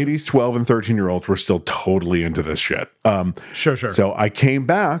craze of the 80s, 12 and 13-year-olds were still totally into this shit. Sure. So I came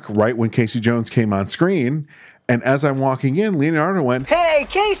back right when Casey Jones came on screen, and as I'm walking in, Leonardo went, Hey,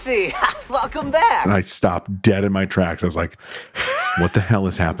 Casey! Welcome back! and I stopped dead in my tracks. I was like, what the hell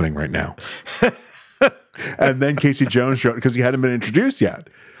is happening right now? And then Casey Jones showed, because he hadn't been introduced yet.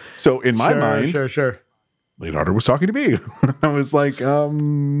 So in my mind, Sure. Leonardo was talking to me. I was like, oh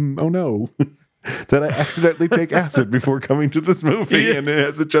no. Did I accidentally take acid before coming to this movie and it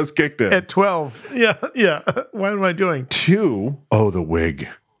hasn't just kicked in? At 12. Yeah. What am I doing? 2, the wig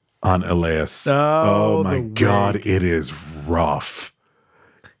on Elias. Oh my God, it is rough.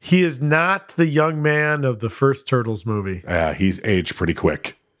 He is not the young man of the first Turtles movie. Yeah, he's aged pretty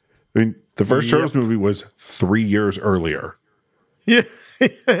quick. I mean, the first Turtles movie was 3 years earlier. Yeah.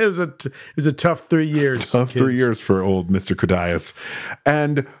 It was a tough 3 years. Tough 3 years for old Mr. Kodias.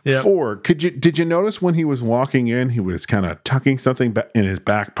 And 4, did you notice when he was walking in, he was kind of tucking something in his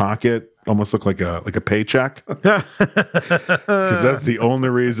back pocket, almost looked like a paycheck? Because that's the only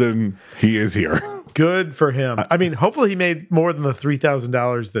reason he is here. Good for him. I mean, hopefully he made more than the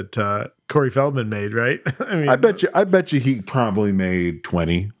 $3,000 that Corey Feldman made, right? I mean, I bet you he probably made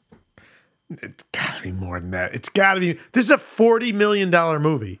 20. It's got to be more than that. It's got to be. This is a $40 million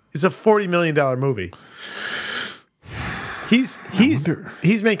movie. It's a $40 million movie. He's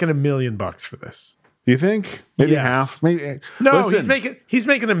making $1 million for this. You think? Maybe half? Maybe. No, listen, he's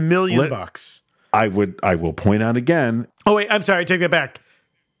making $1 million bucks. I will point out again. Oh wait, I'm sorry. I take that back.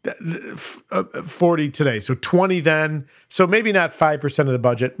 40 today, so 20 then. So maybe not 5% of the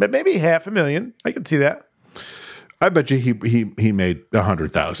budget, but maybe $500,000. I can see that. I bet you he made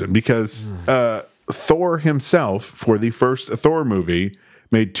 100,000 because Thor himself for the first Thor movie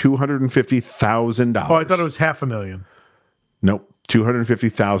made $250,000. Oh, I thought it was $500,000. Nope,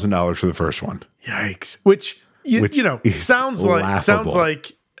 $250,000 for the first one. Yikes! Which sounds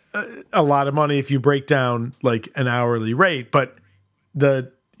like a lot of money if you break down like an hourly rate, but by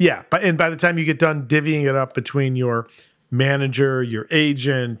the time you get done divvying it up between your manager, your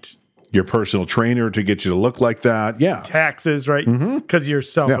agent, your personal trainer to get you to look like that. Yeah. Taxes, right? Because you're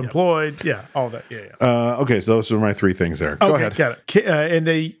self-employed. Yeah, all that. Yeah. Okay, so those are my 3 things there. Go ahead. Got it. And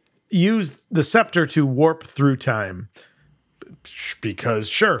they use the scepter to warp through time. Because,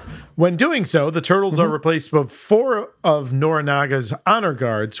 sure. When doing so, the Turtles are replaced with 4 of Norinaga's honor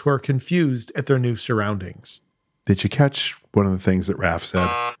guards who are confused at their new surroundings. Did you catch one of the things that Raph said?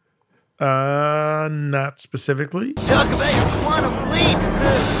 Not specifically. Talk about your quantum leap.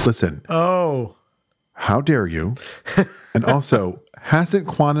 Listen. Oh. How dare you? And also, hasn't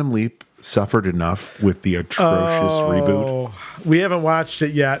Quantum Leap suffered enough with the atrocious reboot? We haven't watched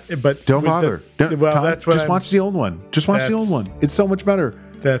it yet, but don't bother. That's what. Just watch the old one. Just watch the old one. It's so much better.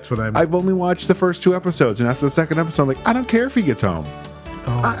 That's what I've only watched the first 2 episodes, and after the second episode, I'm like, I don't care if he gets home.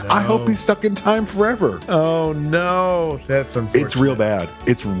 I hope he's stuck in time forever. Oh no, that's unfortunate. It's real bad.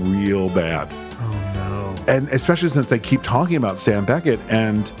 It's real bad. Oh no. And especially since they keep talking about Sam Beckett,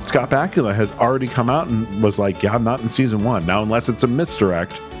 and Scott Bakula has already come out and was like, yeah, I'm not in season 1 now unless it's a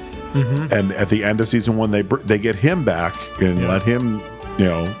misdirect. And at the end of season 1, they get him back and let him,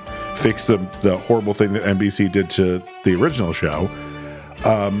 fix the horrible thing that NBC did to the original show.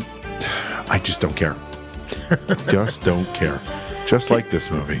 I just don't care. Just don't care. Just like this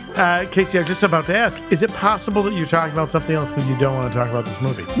movie. Casey, I was just about to ask, is it possible that you're talking about something else because you don't want to talk about this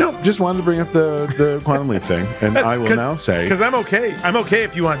movie? No, just wanted to bring up the Quantum Leap thing. And I will now say... Because I'm okay. I'm okay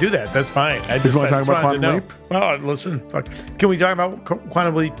if you want to do that. That's fine. I just want to talk about Quantum Leap? Oh, listen. Fuck. Can we talk about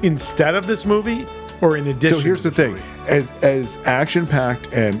Quantum Leap instead of this movie? Or in addition. So here's the thing: as action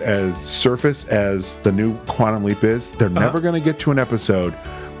packed and as surface as the new Quantum Leap is, they're never going to get to an episode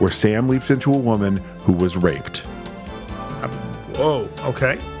where Sam leaps into a woman who was raped. Whoa.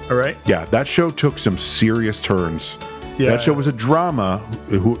 Okay. All right. Yeah, that show took some serious turns. Yeah. That show was a drama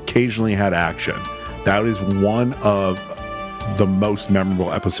who occasionally had action. That is one of the most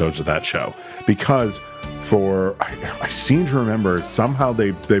memorable episodes of that show because I seem to remember somehow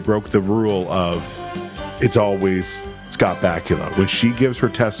they broke the rule of it's always Scott Bakula. When she gives her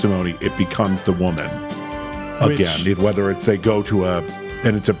testimony, it becomes the woman again. Whether it's they go to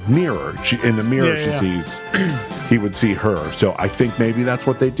and it's a mirror. In the mirror, she sees, he would see her. So I think maybe that's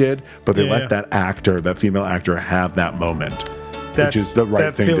what they did, but they let that female actor, have that moment, which is the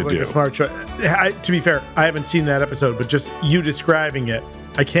right thing to do. That feels like a smart choice. To be fair, I haven't seen that episode, but just you describing it,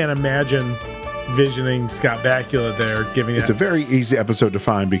 I can't imagine visioning Scott Bakula there giving It's a very easy episode to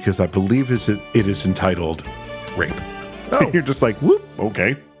find because I believe it is entitled Rape. Oh. You're just like, whoop,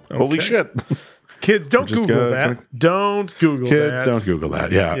 okay. Holy shit. Kids, don't Google that. Don't Google that. Kids, don't Google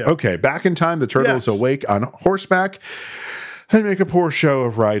that. Yeah. Okay. Back in time, the turtles awake on horseback and make a poor show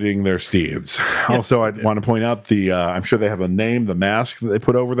of riding their steeds. Also, I want to point out I'm sure they have a name, the mask that they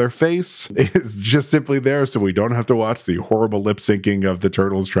put over their face is just simply there so we don't have to watch the horrible lip syncing of the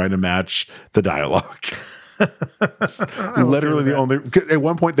turtles trying to match the dialogue. Literally the only, at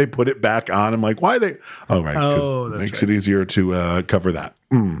one point they put it back on. I'm like, why are they? Oh, right. Because it makes it easier to cover that.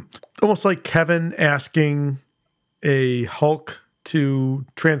 Almost like Kevin asking a Hulk to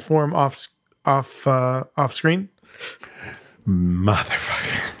transform off screen.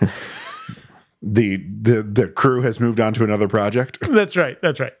 Motherfucker. The crew has moved on to another project. That's right.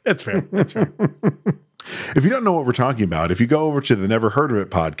 That's fair. If you don't know what we're talking about, if you go over to the Never Heard of It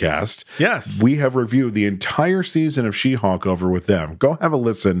podcast, we have reviewed the entire season of She-Hulk over with them. Go have a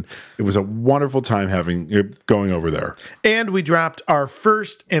listen. It was a wonderful time going over there. And we dropped our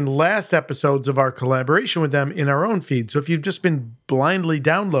first and last episodes of our collaboration with them in our own feed. So if you've just been blindly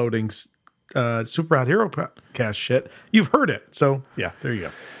downloading Super Hot Hero Cast shit, you've heard it. So yeah, there you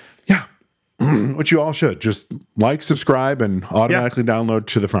go. Yeah. Which you all should. Just like, subscribe, and automatically download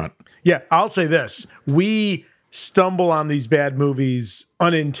to the front. Yeah, I'll say this. We stumble on these bad movies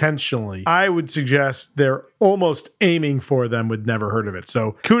unintentionally. I would suggest they're almost aiming for them with Never Heard of It.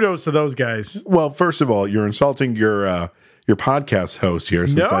 So kudos to those guys. Well, first of all, you're insulting your podcast host here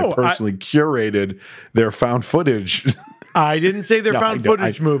since I personally curated their found footage. I didn't say they're found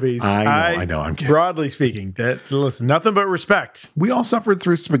footage movies. I know. I'm kidding. Broadly speaking, listen, nothing but respect. We all suffered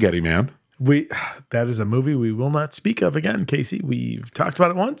through Spaghetti Man. That is a movie we will not speak of again, Casey. We've talked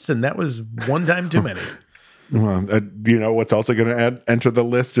about it once, and that was one time too many. Well, you know what's also going to enter the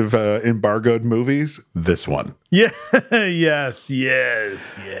list of embargoed movies? This one. Yeah. Yes.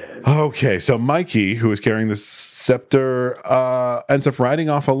 Okay, so Mikey, who is carrying the scepter, ends up riding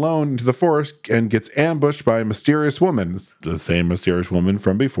off alone into the forest and gets ambushed by a mysterious woman. It's the same mysterious woman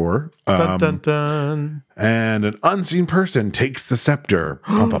from before. Dun, dun, dun. And an unseen person takes the scepter.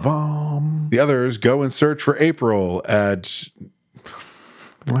 Bum, bum, bum. The others go and search for April at...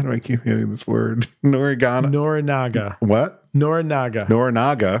 Why do I keep hitting this word? Norinaga. What? Norinaga.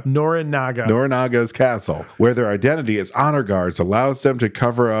 Norinaga's castle, where their identity as honor guards allows them to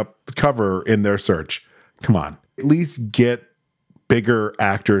cover in their search. Come on. At least get bigger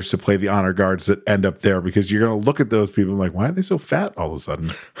actors to play the honor guards that end up there, because you're going to look at those people and like, why are they so fat all of a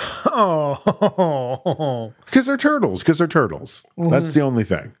sudden? Oh. Because they're turtles. Mm-hmm. That's the only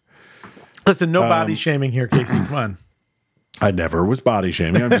thing. Listen, no body shaming here, Casey. Come on. I never was body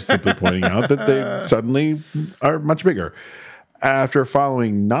shaming. I'm just simply pointing out that they suddenly are much bigger. After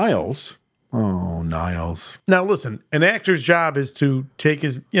following Niles. Oh, Niles. Now listen, an actor's job is to take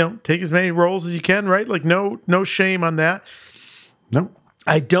as many roles as you can, right? Like no shame on that. No.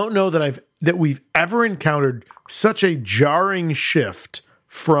 I don't know that we've ever encountered such a jarring shift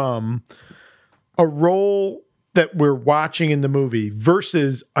from a role that we're watching in the movie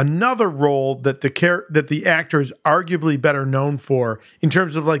versus another role that the actor is arguably better known for, in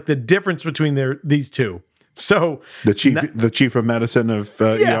terms of like the difference between these two. So the chief of medicine of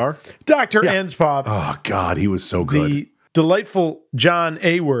ER, Dr. Anspov. Oh God, he was so good. The delightful John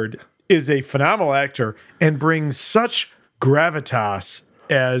Award is a phenomenal actor and brings such gravitas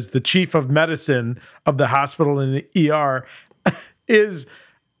as the chief of medicine of the hospital in the ER. Is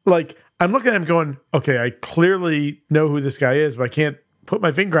like, I'm looking at him going, okay, I clearly know who this guy is, but I can't put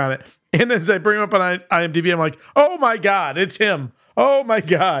my finger on it. And as I bring him up on IMDb, I'm like, oh my God, it's him. Oh my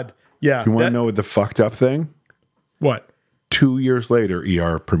God. Yeah. You want to know what the fucked up thing? What? 2 years later,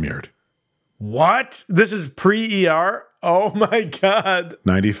 ER premiered. What? This is pre-ER? Oh my God.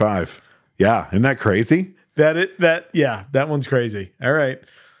 95. Yeah, isn't that crazy? That one's crazy. All right.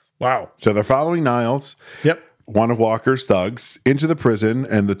 Wow. So they're following Niles. Yep. One of Walker's thugs into the prison,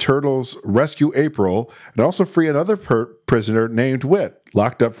 and the Turtles rescue April and also free another prisoner named Whit,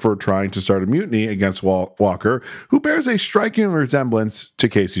 locked up for trying to start a mutiny against Walker, who bears a striking resemblance to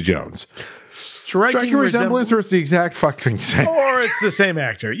Casey Jones. Striking resemblance, or it's the exact fucking same? Or it's the same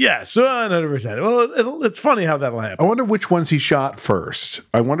actor. Yes, 100%. Well, it's funny how that'll happen. I wonder which ones he shot first.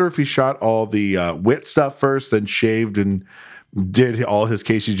 I wonder if he shot all the Whit stuff first, then shaved and did all his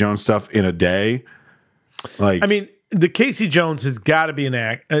Casey Jones stuff in a day. Like, I mean, the Casey Jones has got to be an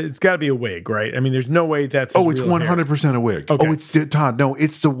act. It's got to be a wig, right? I mean, there's no way that's. Oh, it's 100% a wig. Okay. Oh, it's Todd. No,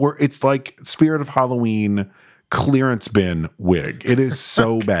 it's it's like Spirit of Halloween clearance bin wig. It is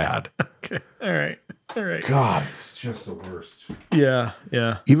so bad. Okay. All right. God, it's just the worst. Yeah.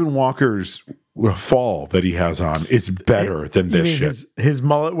 Even Walker's fall that he has on is better than this shit. His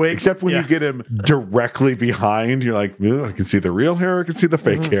mullet wig? Except when you get him directly behind, you're like, I can see the real hair, I can see the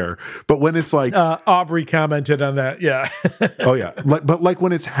fake hair. But when it's like... Aubrey commented on that, yeah. Oh, yeah. But like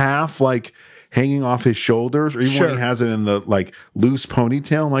when it's half like hanging off his shoulders, or even when he has it in the like loose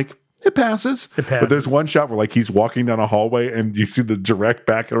ponytail, I'm like, it passes. But there's one shot where like he's walking down a hallway and you see the direct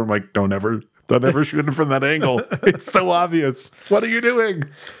back, and I'm like, don't ever shoot him from that angle. It's so obvious. What are you doing?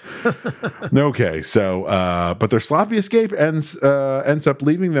 Okay, so but their sloppy escape ends up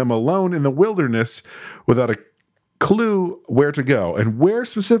leaving them alone in the wilderness without a clue where to go. And where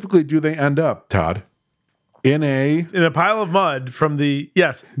specifically do they end up, Todd? In a pile of mud from the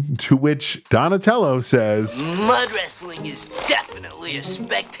to which Donatello says, mud wrestling is definitely a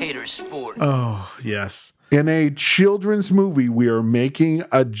spectator sport. Oh, yes. In a children's movie, we are making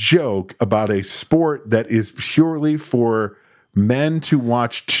a joke about a sport that is purely for men to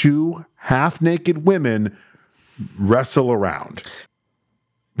watch two half-naked women wrestle around.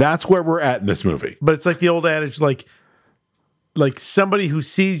 That's where we're at in this movie. But it's like the old adage, like somebody who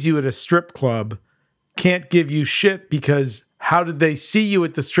sees you at a strip club can't give you shit because how did they see you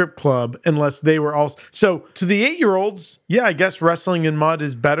at the strip club unless they were also... So to the 8-year-olds, yeah, I guess wrestling in mud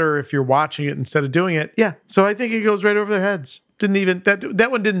is better if you're watching it instead of doing it. Yeah. So I think it goes right over their heads. That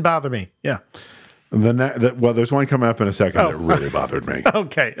one didn't bother me. Yeah. And then there's one coming up in a second that really bothered me.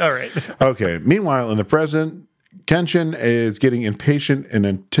 Okay. All right. Okay. Meanwhile, in the present, Kenshin is getting impatient and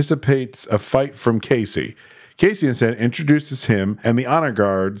anticipates a fight from Casey. Casey instead introduces him and the honor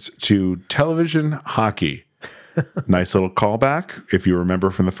guards to television hockey. Nice little callback. If you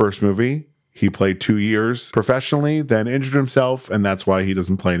remember from the first movie, he played 2 years professionally, then injured himself, and that's why he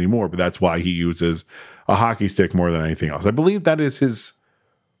doesn't play anymore. But that's why he uses a hocky stick more than anything else. I believe that is his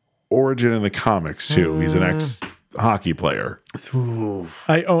origin in the comics, too. He's an ex-hockey player.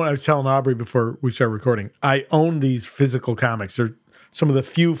 I was telling Aubrey before we started recording, I own these physical comics. They're some of the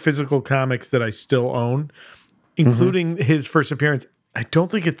few physical comics that I still own, including his first appearance. I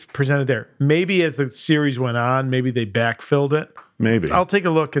don't think it's presented there. Maybe as the series went on, maybe they backfilled it. Maybe. I'll take a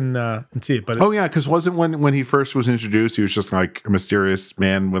look and see it. But because wasn't when he first was introduced, he was just like a mysterious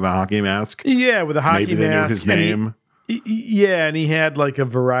man with a hockey mask? Yeah, with a hockey mask. Maybe they knew his name. And he had like a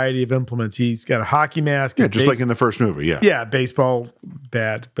variety of implements. He's got a hockey mask. Yeah, just like in the first movie, yeah. Yeah, baseball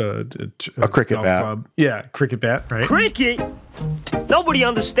bat. A cricket bat. Club. Yeah, cricket bat, right? Cricket? Nobody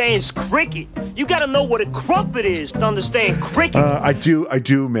understands cricket. You got to know what a crumpet is to understand cricket. I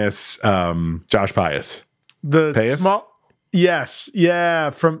do miss Josh Pius. The small... Yes.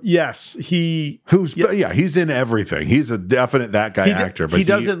 Yeah. He's in everything. He's a definite that guy actor. But he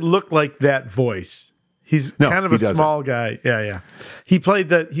doesn't look like that voice. He's kind of a small guy. Yeah. He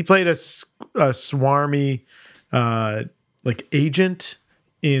played a swarmy like agent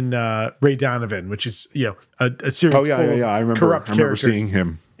in Ray Donovan, which is a series. Oh yeah. I remember seeing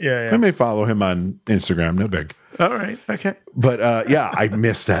him. Yeah. I may follow him on Instagram. No big. All right. Okay. But I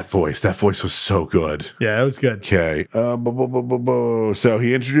missed that voice. That voice was so good. Yeah, it was good. Okay. So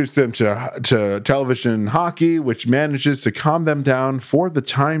he introduced them to television hockey, which manages to calm them down for the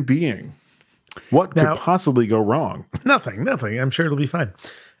time being. What could possibly go wrong? Nothing. I'm sure it'll be fine.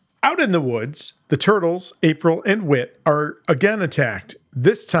 Out in the woods, the Turtles, April, and Whit are again attacked,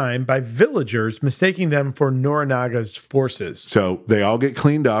 this time by villagers mistaking them for Norinaga's forces. So they all get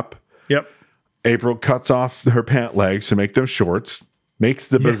cleaned up. Yep. April cuts off her pant legs to make them shorts, makes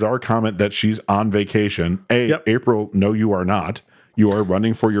the bizarre comment that she's on vacation. April, no, you are not. You are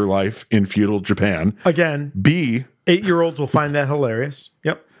running for your life in feudal Japan. Again, B, 8-year-olds will find that hilarious.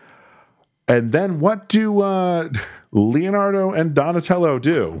 Yep. And then what do Leonardo and Donatello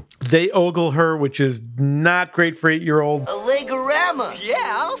do? They ogle her, which is not great for 8-year-old. A legorama. Yeah,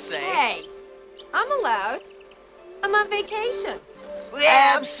 I'll say. Hey, I'm allowed. I'm on vacation.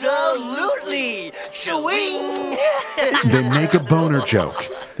 Absolutely. Shwing. They make a boner joke.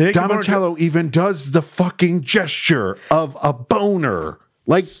 Donatello even does the fucking gesture of a boner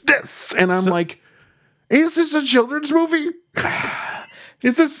like this. And I'm like, is this a children's movie?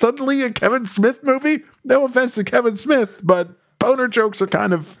 Is this suddenly a Kevin Smith movie? No offense to Kevin Smith, but boner jokes are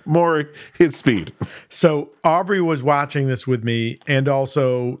kind of more his speed. So Aubrey was watching this with me and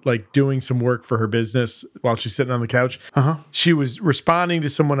also like doing some work for her business while she's sitting on the couch. She was responding to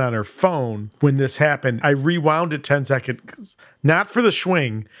someone on her phone when this happened. I rewound it 10 seconds, not for the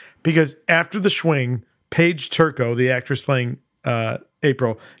swing, because after the swing, Paige Turco, the actress playing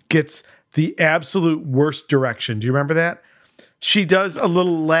April, gets the absolute worst direction. Do you remember that? She does a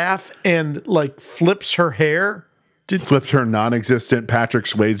little laugh and like flips her hair. Flipped her non-existent Patrick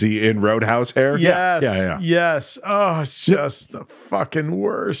Swayze in Roadhouse hair. Yes. Yes. Oh, it's just the fucking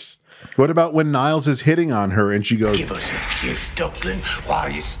worst. What about when Niles is hitting on her and she goes, "Give us a kiss, Dublin, while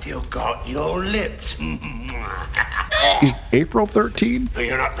you still got your lips." Is April 13?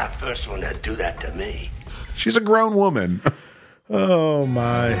 You're not the first one to do that to me. She's a grown woman. Oh,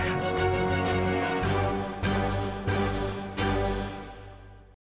 my.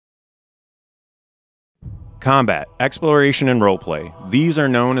 Combat, exploration, and roleplay. These are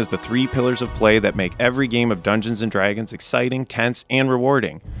known as the 3 pillars of play that make every game of Dungeons & Dragons exciting, tense, and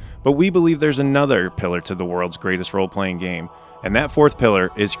rewarding. But we believe there's another pillar to the world's greatest role-playing game, and that 4th pillar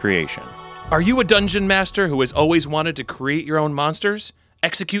is creation. Are you a dungeon master who has always wanted to create your own monsters,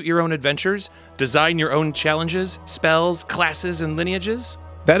 execute your own adventures, design your own challenges, spells, classes, and lineages?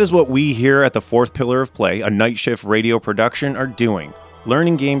 That is what we here at the 4th pillar of play, a night shift radio production, are doing.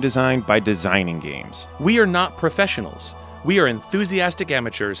 Learning game design by designing games. We are not professionals. We are enthusiastic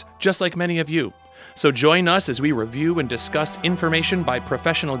amateurs, just like many of you. So join us as we review and discuss information by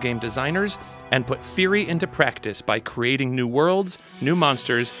professional game designers and put theory into practice by creating new worlds, new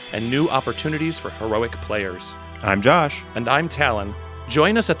monsters, and new opportunities for heroic players. I'm Josh. And I'm Talon.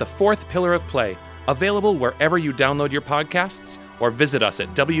 Join us at the 4th Pillar of Play, available wherever you download your podcasts, or visit us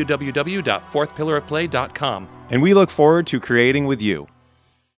at www.4thpillarofplay.com. And we look forward to creating with you.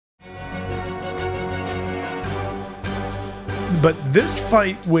 But this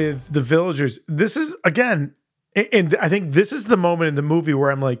fight with the villagers, this is, again, and I think this is the moment in the movie where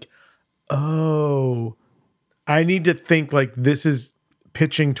I'm like, oh, I need to think like this is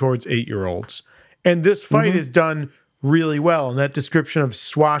pitching towards 8-year-olds. And this fight is done really well. And that description of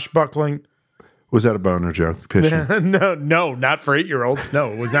swashbuckling. Was that a boner joke? Pitching? No, not for 8-year-olds. No,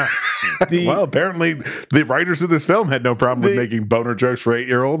 it was not. Well, apparently the writers of this film had no problem with making boner jokes for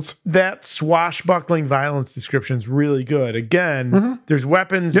 8-year-olds. That swashbuckling violence description is really good. Again, there's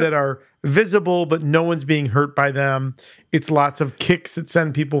weapons that are visible, but no one's being hurt by them. It's lots of kicks that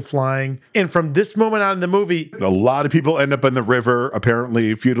send people flying. And from this moment on in the movie, a lot of people end up in the river.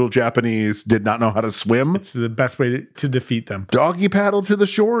 Apparently, feudal Japanese did not know how to swim. It's the best way to defeat them. Doggy paddle to the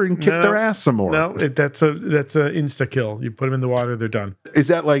shore and kick their ass some more. No, that's a insta kill. You put them in the water, they're done. Is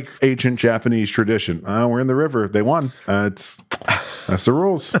that like ancient Japanese tradition? We're in the river. They won. That's the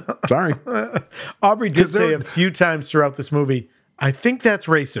rules. Sorry. Aubrey did say a few times throughout this movie, I think that's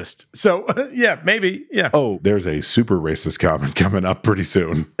racist. So, yeah, maybe. Yeah. Oh, there's a super racist comment coming up pretty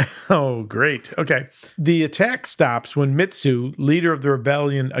soon. Oh, great. Okay. The attack stops when Mitsu, leader of the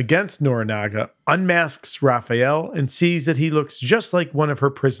rebellion against Norinaga, unmasks Raphael and sees that he looks just like one of her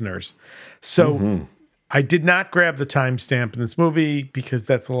prisoners. So, I did not grab the timestamp in this movie because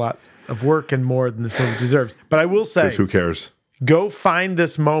that's a lot of work and more than this movie deserves. But I will say, who cares? Go find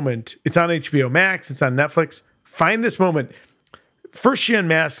this moment. It's on HBO Max. It's on Netflix. Find this moment. First, she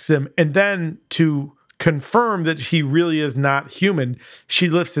unmasks him, and then to confirm that he really is not human, she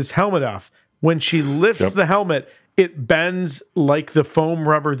lifts his helmet off. When she lifts the helmet, it bends like the foam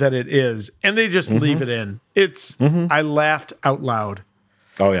rubber that it is, and they just leave it in. It's I laughed out loud.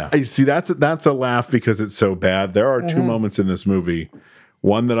 Oh yeah, see that's a laugh because it's so bad. There are 2 moments in this movie.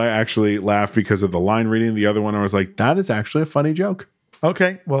 One that I actually laughed because of the line reading. The other one I was like, that is actually a funny joke.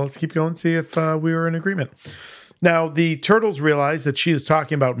 Okay, well let's keep going. See if we were in agreement. Now, the turtles realize that she is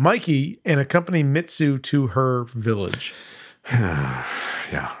talking about Mikey and accompany Mitsu to her village.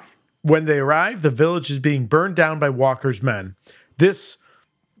 Yeah. When they arrive, the village is being burned down by Walker's men. This,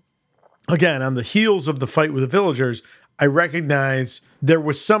 again, on the heels of the fight with the villagers, I recognize there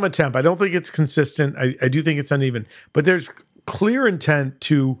was some attempt. I don't think it's consistent. I do think it's uneven. But there's clear intent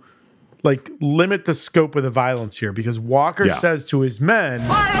to like limit the scope of the violence here because Walker says to his men,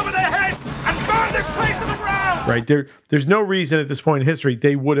 "Fire over their heads and burn this place to the ground!" Right. There's no reason at this point in history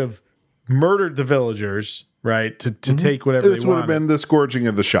they would have murdered the villagers right? To take whatever this would have been the scourging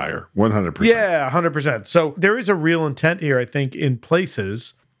of the Shire, 100%. Yeah, 100%. So there is a real intent here, I think, in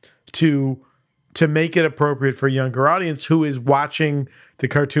places to make it appropriate for a younger audience who is watching the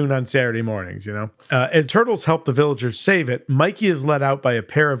cartoon on Saturday mornings, As Turtles help the villagers save it, Mikey is led out by a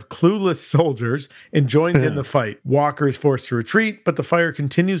pair of clueless soldiers and joins in the fight. Walker is forced to retreat, but the fire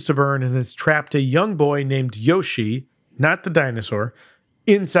continues to burn and has trapped a young boy named Yoshi, not the dinosaur,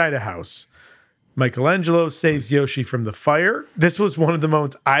 inside a house. Michelangelo saves Yoshi from the fire. This was one of the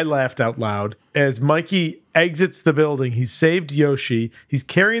moments I laughed out loud. As Mikey exits the building, he's saved Yoshi. He's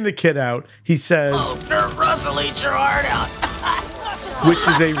carrying the kid out. He says, "Oh, Kurt Russell, eat your heart out." Which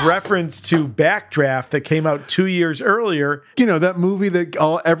is a reference to Backdraft that came out 2 years earlier. That movie that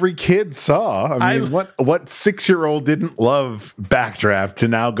every kid saw. I mean, what 6-year-old didn't love Backdraft to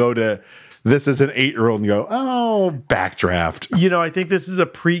now go to this as an 8-year-old and go, oh, Backdraft. I think this is a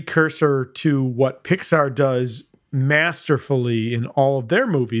precursor to what Pixar does masterfully in all of their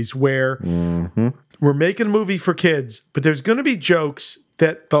movies, where we're making a movie for kids, but there's going to be jokes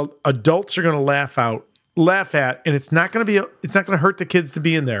that the adults are going to laugh at, and it's not going to hurt the kids to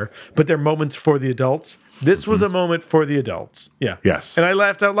be in there, but they're moments for the adults. This was a moment for the adults. Yeah. Yes. And I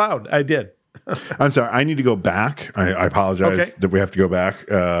laughed out loud. I did. I'm sorry. I need to go back. I apologize that we have to go back.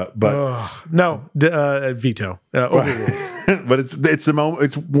 But veto. Overruled. But it's the moment.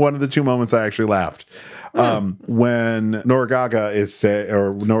 It's one of the two moments I actually laughed. When Noragaga is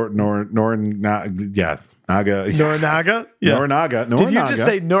Noranaga. Yeah. Noranaga? Yeah. Noranaga. Did you just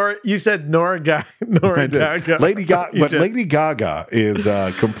say Nora? You said Noragaga. Lady Gaga is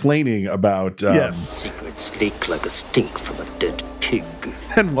complaining about secrets leak like a stink from a dead pig.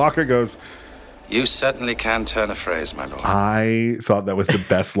 And Walker goes, "You certainly can turn a phrase, my lord." I thought that was the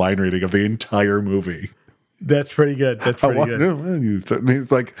best line reading of the entire movie. That's pretty good. That's pretty good.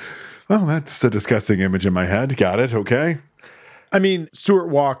 He's like, well, that's a disgusting image in my head. Got it. Okay. I mean, Stuart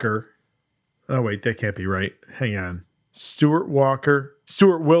Wilson. Hang on. Stuart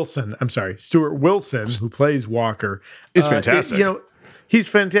Wilson, who plays Walker, is fantastic. He's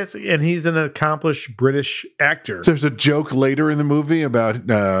fantastic, and he's an accomplished British actor. There's a joke later in the movie about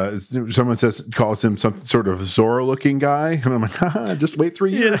someone calls him some sort of Zorro-looking guy, and I'm like, just wait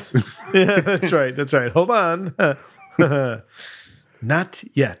 3 years. Yeah, that's right. Hold on. Not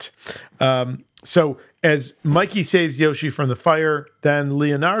yet. So as Mikey saves Yoshi from the fire, then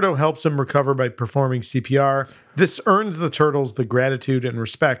Leonardo helps him recover by performing CPR. This earns the turtles the gratitude and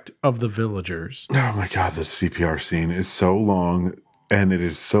respect of the villagers. Oh my God, the CPR scene is so long. And it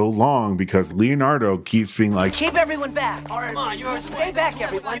is so long because Leonardo keeps being like, keep everyone back. All right, come on, stay back,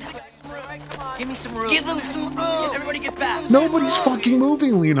 everyone. Give me some room. Give them some room. Everybody get back. Nobody's fucking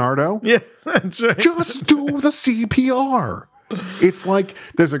moving, Leonardo. Yeah, that's right. Just do the CPR. It's like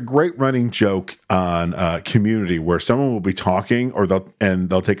there's a great running joke on Community where someone will be talking or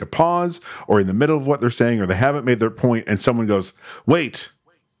they'll take a pause or in the middle of what they're saying or they haven't made their point and someone goes, wait,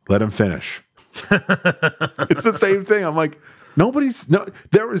 let him finish. It's the same thing. I'm like,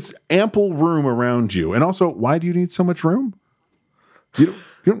 there is ample room around you. And also, why do you need so much room? You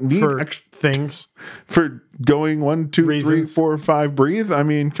don't need things for going 1, 2, 3, 4, 5, breathe. I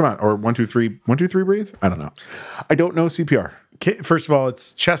mean, come on. Or 1, 2, 3, 1, 2, 3, breathe. I don't know. I don't know CPR. First of all,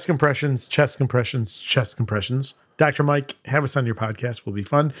 it's chest compressions. Dr. Mike, have us on your podcast. Will be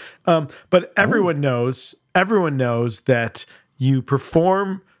fun. But everyone knows that you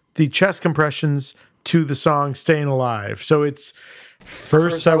perform the chest compressions to the song Staying Alive. So it's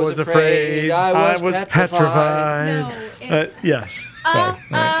First I was afraid, I was petrified. No, it's yes.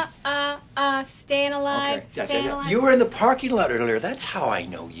 Staying alive, okay. staying alive. You were in the parking lot earlier. That's how I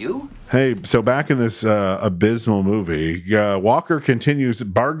know you. Hey, so back in this abysmal movie, Walker continues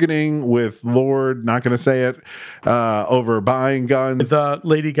bargaining with Lord, not going to say it, over buying guns. With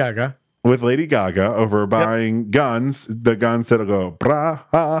Lady Gaga. With Lady Gaga over buying guns, the guns that'll go bra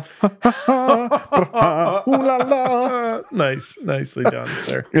ha ha ha bra ooh la la. Nicely done,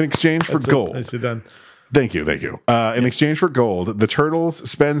 sir. In exchange for gold, nicely done. Thank you. In exchange for gold, the turtles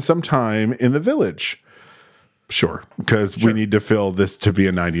spend some time in the village. Sure, because we need to fill this to be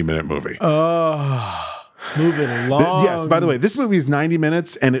a 90-minute movie. Moving along. Yes, by the way, this movie is 90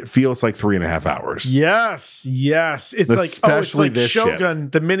 minutes and it feels like 3.5 hours. Yes. It's especially like Shogun,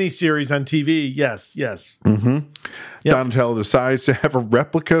 the miniseries on TV. Yes. Mm-hmm. Yep. Donatello decides to have a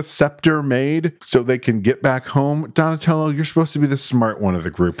replica scepter made so they can get back home. Donatello, you're supposed to be the smart one of the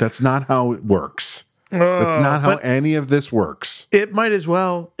group. That's not how it works. That's not how any of this works. It might as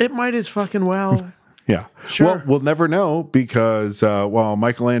well. It might as fucking well. Yeah. Sure. Well, we'll never know because while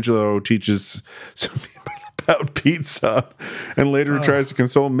Michelangelo teaches some people about pizza and later tries to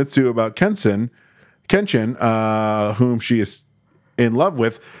console Mitsu about Kensen Kenshin, whom she is in love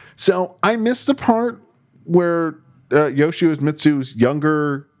with. So I missed the part where Yoshi was Mitsu's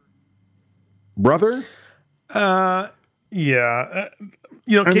younger brother. Yeah.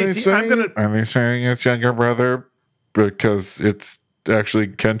 Casey, Are they saying it's younger brother because it's actually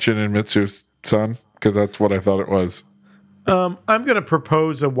Kenshin and Mitsu's son? Because that's what I thought it was. I'm going to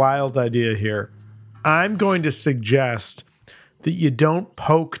propose a wild idea here. I'm going to suggest that you don't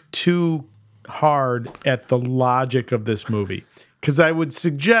poke too hard at the logic of this movie. Because I would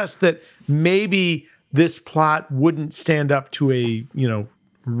suggest that maybe this plot wouldn't stand up to a,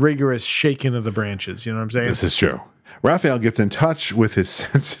 rigorous shaking of the branches. You know what I'm saying? This is true. Raphael gets in touch with his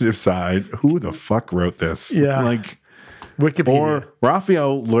sensitive side. Who the fuck wrote this? Yeah. Like Wikipedia. Or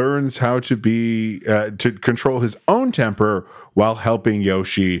Raphael learns how to be to control his own temper while helping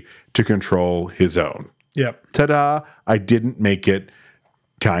Yoshi to control his own. Yep. Ta-da! I didn't make it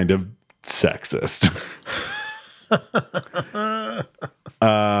kind of sexist.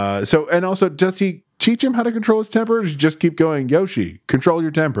 And also, does he teach him how to control his temper? Or does he just keep going, Yoshi, control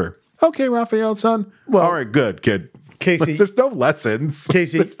your temper? Okay, Raphael, son. Well, all right, good, kid. Casey, there's no lessons.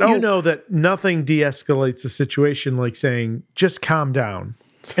 Casey, you know that nothing de-escalates a situation like saying, just calm down.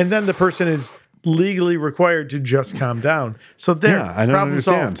 And then the person is legally required to just calm down. So there, I don't problem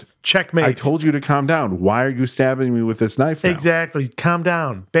understand. solved. Checkmate. I told you to calm down. Why are you stabbing me with this knife now? Exactly. Calm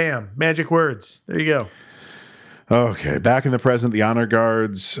down. Bam. Magic words. There you go. Okay, back in the present, the honor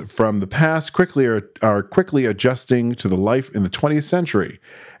guards from the past are quickly adjusting to the life in the 20th century,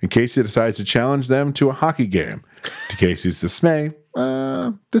 and Casey decides to challenge them to a hockey game. To Casey's dismay,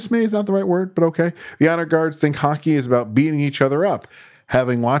 dismay is not the right word, but okay. The honor guards think hockey is about beating each other up,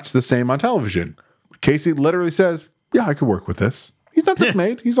 having watched the same on television. Casey literally says, yeah, I could work with this. He's not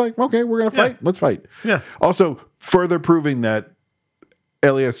dismayed. He's like, okay, we're going to fight. Let's fight. Yeah. Also, further proving that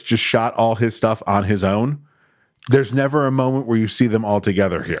Elias just shot all his stuff on his own. There's never a moment where you see them all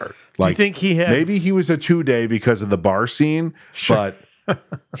together here. Like, do you think he had... Maybe he was a 2-day because of the bar scene, but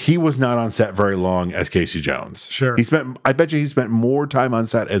he was not on set very long as Casey Jones. Sure. I bet you he spent more time on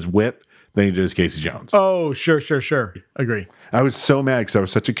set as Whit than he did as Casey Jones. Oh, sure. Agree. I was so mad because I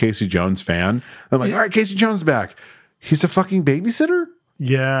was such a Casey Jones fan. I'm like, all right, Casey Jones back. He's a fucking babysitter?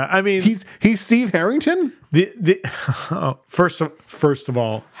 Yeah, I mean, he's Steve Harrington. First of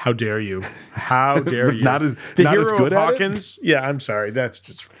all, how dare you? How dare you? Not as hero good of at Hawkins. It? Yeah, I'm sorry. That's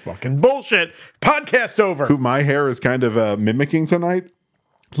just fucking bullshit. Podcast over. Who my hair is kind of mimicking tonight.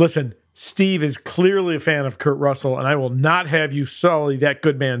 Listen, Steve is clearly a fan of Kurt Russell, and I will not have you sully that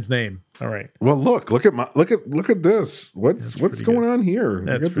good man's name. All right. Well, look at this. What's going on here?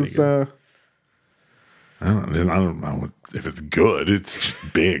 That's pretty good. I don't know if it's good. It's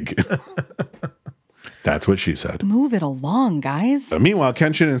just big. That's what she said. Move it along, guys. Meanwhile,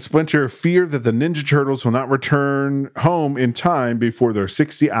 Kenshin and Splinter fear that the Ninja Turtles will not return home in time before their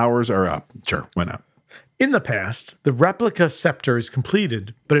 60 hours are up. Sure, why not? In the past, the replica scepter is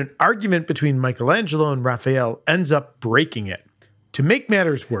completed, but an argument between Michelangelo and Raphael ends up breaking it. To make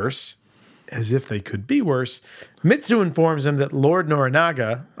matters worse, as if they could be worse, Mitsu informs him that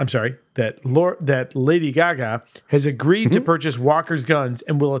that Lady Gaga has agreed to purchase Walker's guns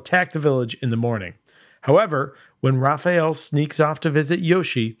and will attack the village in the morning. However, when Raphael sneaks off to visit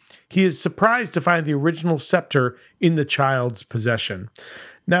Yoshi, he is surprised to find the original scepter in the child's possession.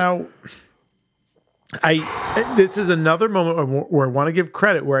 Now, this is another moment where I want to give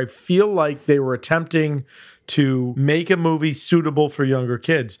credit, where I feel like they were attempting to make a movie suitable for younger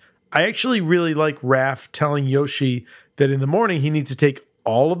kids. I actually really like Raph telling Yoshi that in the morning he needs to take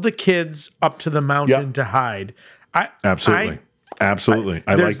all of the kids up to the mountain to hide. Absolutely.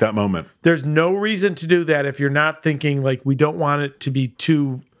 I like that moment. There's no reason to do that if you're not thinking like we don't want it to be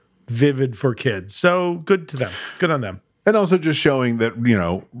too vivid for kids. So good to them. Good on them. And also just showing that,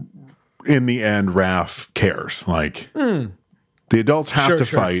 in the end, Raph cares. Like the adults have to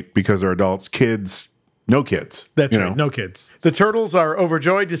fight because they're adults. Kids, no kids. That's right. No kids. The turtles are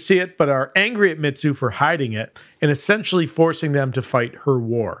overjoyed to see it, but are angry at Mitsu for hiding it and essentially forcing them to fight her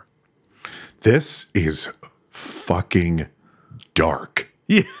war. This is fucking dark.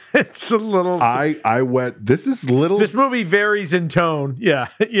 Yeah, it's a little. This movie varies in tone. Yeah.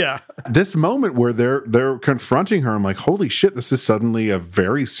 This moment where they're confronting her, I'm like, holy shit, this is suddenly a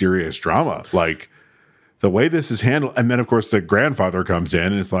very serious drama. Like the way this is handled, and then of course the grandfather comes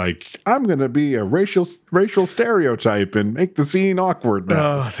in and it's like, I'm going to be a racial stereotype and make the scene awkward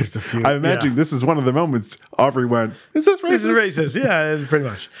now. Oh, there's the few. I imagine this is one of the moments Aubrey went, "Is this racist?" This is racist. Yeah, it's pretty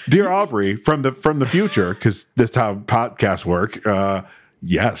much. Dear Aubrey from the future, because that's how podcasts work.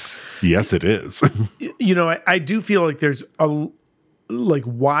 Yes, it is. I do feel like there's like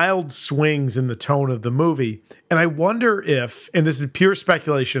wild swings in the tone of the movie. And I wonder if, and this is pure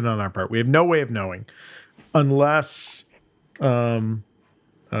speculation on our part, we have no way of knowing, unless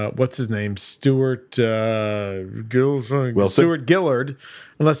what's his name? Stuart Gillard. Unless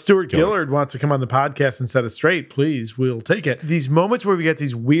Stuart Gillard wants to come on the podcast and set us straight, please, we'll take it. These moments where we get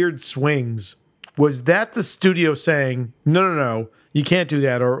these weird swings, was that the studio saying, no, you can't do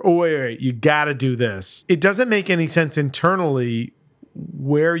that, or oh wait, you got to do this? It doesn't make any sense internally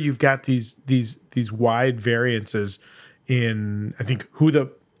where you've got these wide variances in, I think, who the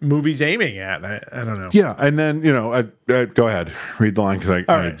movie's aiming at. I don't know. Yeah, and then I go ahead, read the line because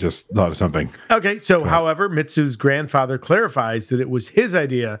I just thought of something. Okay, so however, Mitsu's grandfather clarifies that it was his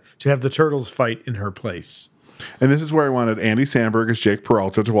idea to have the turtles fight in her place. And this is where I wanted Andy Samberg as Jake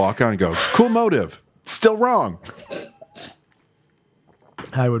Peralta to walk on and go, cool motive, still wrong.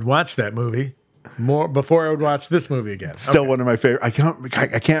 I would watch that movie more before I would watch this movie again. Still one of my favorite. I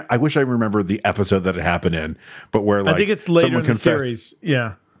can't. I wish I remembered the episode that it happened in, but where I think it's later in the series.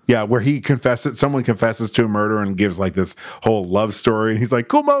 Yeah. Yeah, where someone confesses to a murder and gives like this whole love story, and he's like,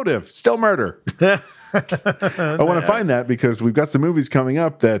 cool motive, still murder. I want to find that because we've got some movies coming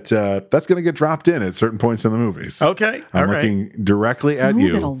up that's going to get dropped in at certain points in the movies. Okay. I'm looking directly at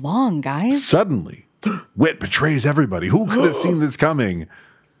you. Move it along, guys. Suddenly, wit betrays everybody. Who could have seen this coming?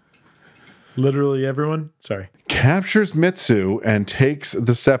 Literally everyone? Sorry. Captures Mitsu and takes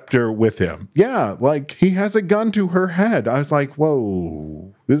the scepter with him. Yeah, like he has a gun to her head. I was like,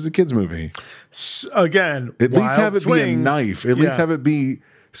 whoa, this is a kid's movie. Again, at least have it be a knife. At least have it be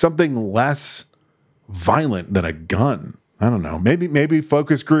something less violent than a gun. I don't know. Maybe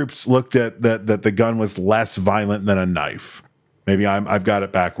focus groups looked at that the gun was less violent than a knife. Maybe I've got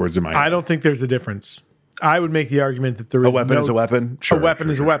it backwards in my head. I don't think there's a difference. I would make the argument that there is a weapon is a weapon. Sure, a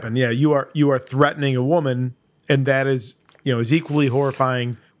weapon is a weapon. Yeah, you are threatening a woman, and that is is equally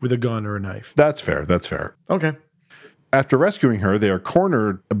horrifying with a gun or a knife. That's fair. That's fair. Okay. After rescuing her, they are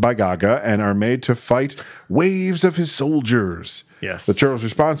cornered by Gaga and are made to fight waves of his soldiers. Yes. The turtles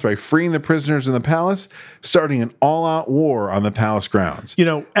respond by freeing the prisoners in the palace, starting an all-out war on the palace grounds.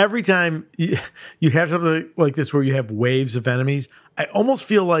 Every time you have something like this where you have waves of enemies, I almost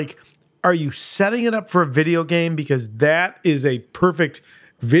feel like, are you setting it up for a video game? Because that is a perfect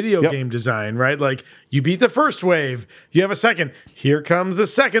video game design, right? Like, you beat the first wave, you have a second, here comes the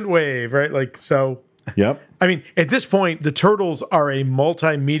second wave, right? Like, so... Yep. I mean, at this point, the Turtles are a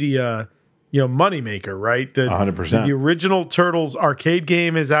multimedia, moneymaker, right? 100%. The original Turtles arcade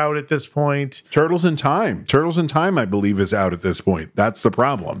game is out at this point. Turtles in Time, I believe, is out at this point. That's the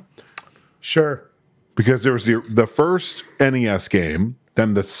problem. Sure. Because there was the first NES game,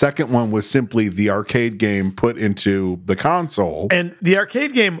 then the second one was simply the arcade game put into the console. And the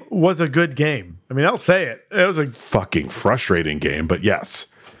arcade game was a good game. I mean, I'll say it. It was a fucking frustrating game, but yes.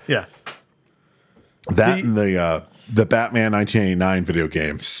 Yeah. That and the Batman 1989 video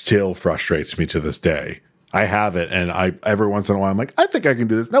game still frustrates me to this day. I have it, and I every once in a while I'm like, I think I can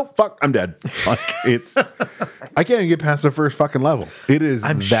do this. No, fuck, I'm dead. Like I can't even get past the first fucking level. It is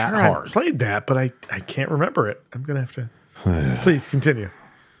I'm that sure hard. I've played that, but I can't remember it. I'm gonna have to. Please continue.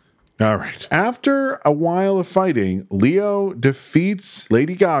 All right. After a while of fighting, Leo defeats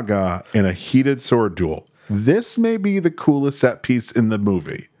Lady Gaga in a heated sword duel. This may be the coolest set piece in the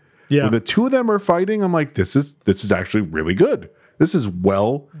movie. Yeah. When the two of them are fighting, I'm like, this is actually really good. This is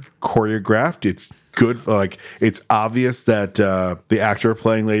well choreographed. It's good. Like, it's obvious that the actor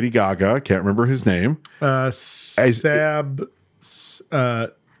playing Lady Gaga, can't remember his name.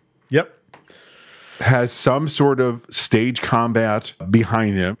 Yep. Has some sort of stage combat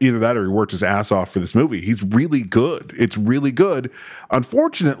behind him. Either that or he worked his ass off for this movie. He's really good. It's really good.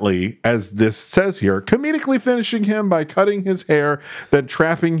 Unfortunately, as this says here, comedically finishing him by cutting his hair, then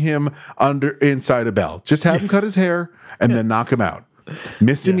trapping him inside a bell. Just have him cut his hair and then knock him out.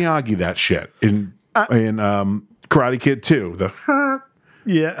 Mr. Miyagi, that shit in Karate Kid 2.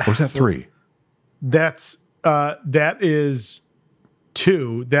 Yeah. Or was that 3? That is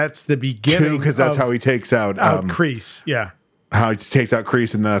 2. That's the beginning. 2, because that's how he takes out Kreese. Yeah. How he takes out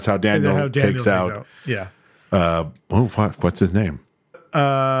Kreese, and then that's how Daniel takes out. Yeah. What's his name?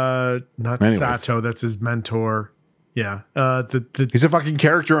 Not Sato. That's his mentor. Yeah. He's a fucking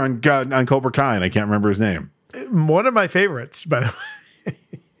character on Cobra Kai, and I can't remember his name. One of my favorites, by the way.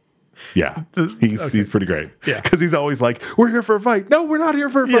 Yeah, he's pretty great. Yeah, because he's always like, "We're here for a fight." No, we're not here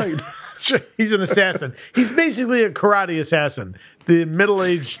for a fight. He's an assassin. He's basically a karate assassin. The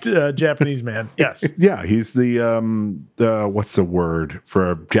middle-aged Japanese man. Yes. Yeah, he's the what's the word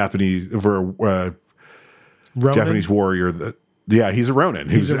for a Japanese Japanese warrior? Yeah, he's a Ronin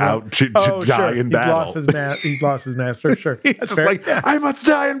who's out to die in battle. He's lost his master. Sure, that's fair. Like, I must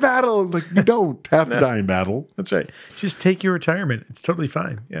die in battle. Like, you don't have to die in battle. That's right. Just take your retirement. It's totally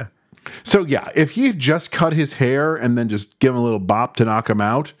fine. Yeah. So yeah, if he had just cut his hair and then just give him a little bop to knock him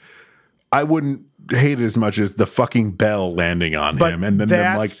out, I wouldn't hate it as much as the fucking bell landing on him and then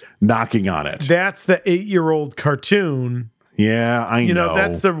them like knocking on it. That's the 8-year-old cartoon. Yeah, I know. You know,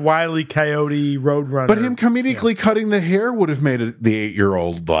 that's the Wile E. Coyote Roadrunner. But him comedically cutting the hair would have made the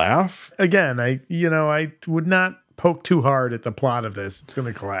 8-year-old laugh. Again, I would not poke too hard at the plot of this. It's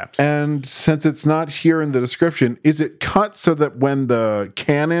going to collapse. And since it's not here in the description, is it cut so that when the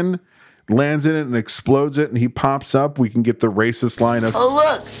cannon lands in it and explodes it and he pops up, we can get the racist line of,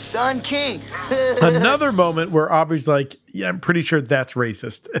 "Oh, look, Don King." Another moment where Aubrey's like, yeah, I'm pretty sure that's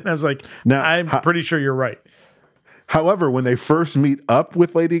racist. And I was like, I'm pretty sure you're right. However, when they first meet up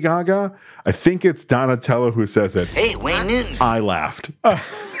with Lady Gaga, I think it's Donatello who says it. Hey, Wayne Newton. I laughed.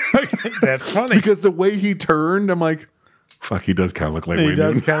 That's funny. Because the way he turned, I'm like, fuck, he does kind of look like Wayne Newton.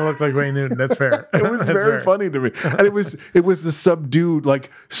 He does kind of look like Wayne Newton. That's fair. It was very funny to me. And it was the subdued,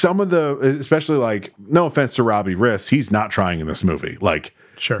 like some of the, especially like, no offense to Robbie Riss, he's not trying in this movie. Like,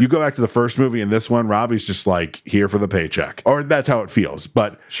 sure. You go back to the first movie and this one, Robbie's just like here for the paycheck. Or that's how it feels.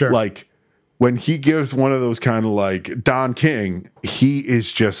 But sure. Like, when he gives one of those kind of like Don King, he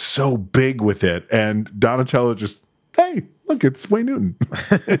is just so big with it. And Donatello just, hey, look, it's Wayne Newton.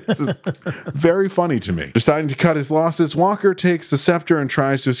 It's just very funny to me. Deciding to cut his losses, Walker takes the scepter and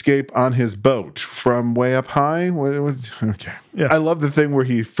tries to escape on his boat from way up high. Okay. Yeah. I love the thing where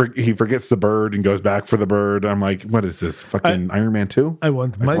he forgets the bird and goes back for the bird. I'm like, what is this? Fucking Iron Man 2? I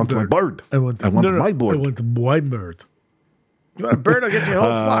want my bird. I want my bird. I want my bird. You want a bird? I'll get you a whole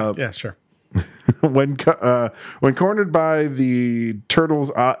flock. Yeah, sure. When cornered by the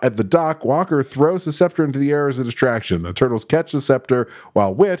turtles at the dock, Walker throws the scepter into the air as a distraction. The turtles catch the scepter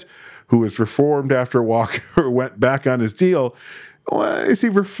while Wit, who is reformed after Walker went back on his deal, is he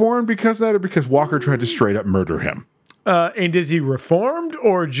reformed because of that or because Walker tried to straight up murder him? And is he reformed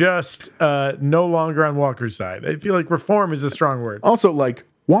or just no longer on Walker's side? I feel like reform is a strong word. Also, like,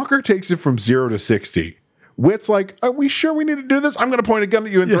 Walker takes it from 0 to 60. Wit's like, are we sure we need to do this? I'm going to point a gun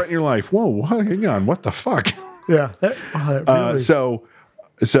at you and threaten your life. Whoa, hang on. What the fuck? Yeah. Really... So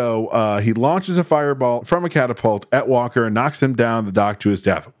he launches a fireball from a catapult at Walker and knocks him down the dock to his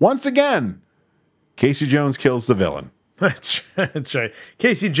death. Once again, Casey Jones kills the villain. That's right.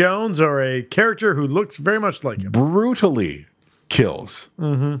 Casey Jones, or a character who looks very much like him, brutally kills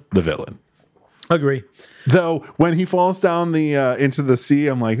the villain. Agree. Though when he falls down the into the sea,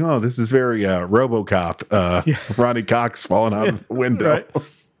 I'm like, oh, this is very RoboCop. Ronnie Cox falling out of the window. Right.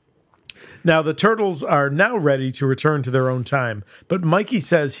 Now the turtles are now ready to return to their own time, but Mikey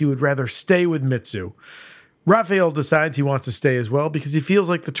says he would rather stay with Mitsu. Raphael decides he wants to stay as well because he feels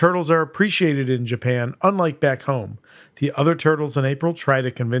like the turtles are appreciated in Japan, unlike back home. The other turtles in April try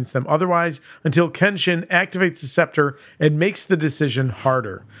to convince them otherwise until Kenshin activates the scepter and makes the decision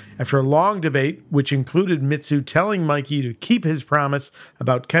harder. After a long debate, which included Mitsu telling Mikey to keep his promise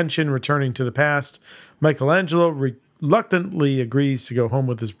about Kenshin returning to the past, Michelangelo reluctantly agrees to go home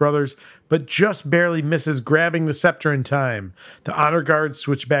with his brothers, but just barely misses grabbing the scepter in time. The honor guards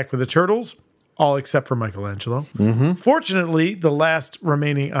switch back with the turtles, all except for Michelangelo. Mm-hmm. Fortunately, the last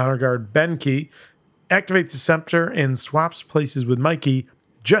remaining honor guard, Benki, activates the scepter and swaps places with Mikey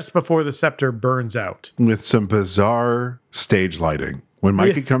just before the scepter burns out. With some bizarre stage lighting. When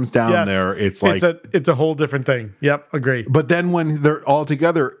Mikey comes down there, it's like... It's a whole different thing. Yep, agree. But then when they're all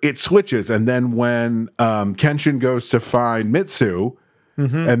together, it switches. And then when Kenshin goes to find Mitsu,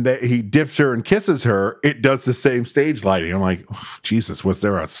 and he dips her and kisses her, it does the same stage lighting. I'm like, oh, Jesus, was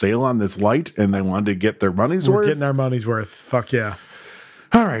there a sale on this light and they wanted to get their money's worth? We're getting our money's worth. Fuck yeah.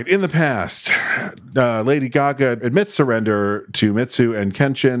 All right. In the past, Lady Gaga admits surrender to Mitsu and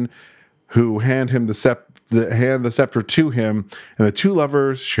Kenshin, who hand the scepter to him, and the two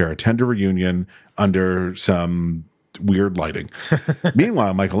lovers share a tender reunion under some weird lighting.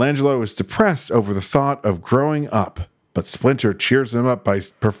 Meanwhile, Michelangelo is depressed over the thought of growing up, but Splinter cheers him up by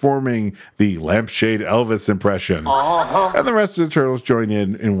performing the lampshade Elvis impression. And the rest of the turtles join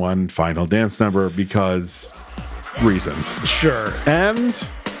in one final dance number because reasons. Sure. And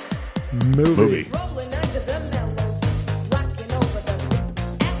movie.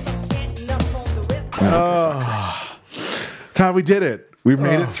 Todd, we did it. We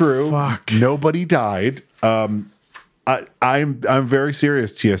made it through. Fuck. Nobody died. I'm very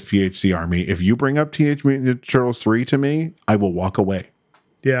serious, TSPHC Army. If you bring up Teenage Mutant Ninja Turtles 3 to me, I will walk away.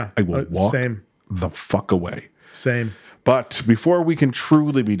 Yeah. I will walk the fuck away. Same. But before we can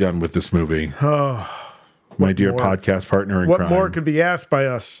truly be done with this movie, my dear podcast partner in what crime. more could be asked by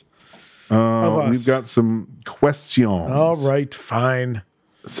us? We've got some questions. All right, fine.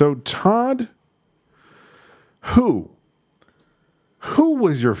 So, Todd, who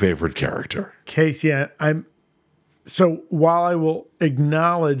was your favorite character? Casey, so while I will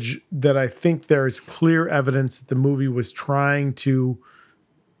acknowledge that I think there is clear evidence that the movie was trying to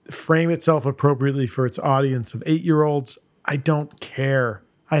frame itself appropriately for its audience of 8-year-olds, I don't care.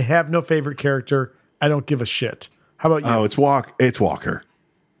 I have no favorite character. I don't give a shit. How about you? Oh, it's Walker.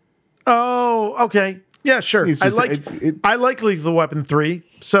 Oh, okay. Yeah, sure. I like Lethal Weapon 3,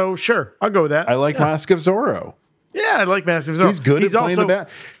 so sure, I'll go with that. I like Mask of Zorro. Yeah, I like Mask of Zorro. He's good at playing the bad.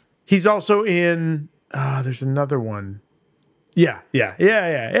 He's also in. There's another one. Yeah. I'm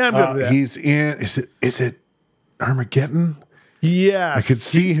good with that. He's in. Is it Armageddon? Yes. I could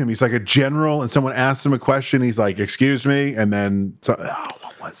see him. He's like a general, and someone asks him a question. He's like, "Excuse me," and then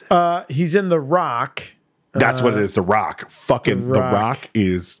what was it? He's in The Rock. That's what it is. The Rock. Fucking The Rock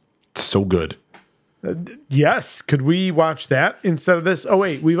is so good. Yes. Could we watch that instead of this? Oh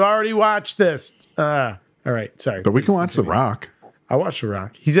wait, we've already watched this. All right, sorry. But we can watch The Rock. I'll watch The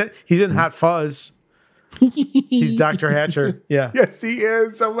Rock. He's in Hot Fuzz. He's Dr. Hatcher. Yeah. Yes, he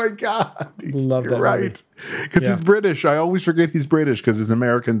is. Oh my God. Love that. Right. Because he's British. I always forget he's British because his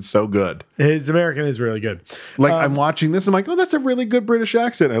American's so good. His American is really good. Like I'm watching this. I'm like, oh, that's a really good British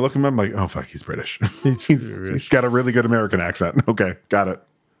accent. I look at him. I'm like, oh, fuck, he's British. He's got a really good American accent. Okay. Got it.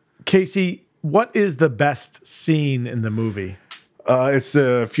 Casey, what is the best scene in the movie? It's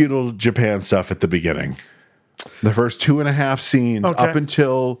the feudal Japan stuff at the beginning. The first 2.5 scenes up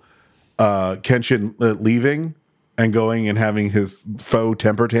until Kenshin leaving and going and having his faux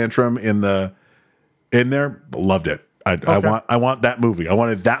temper tantrum in there. Loved it. I want that movie. I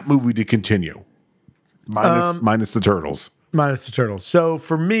wanted that movie to continue. Minus the turtles. Minus the turtles. So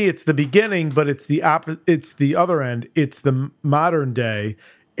for me, it's the beginning, but it's the it's the other end. It's the modern day,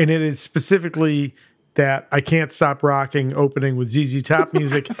 and it is specifically that I Can't Stop Rocking opening with ZZ Top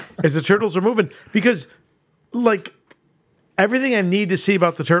music as the turtles are moving, because like everything I need to see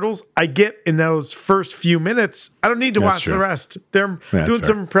about the turtles, I get in those first few minutes. I don't need to watch the rest. They're doing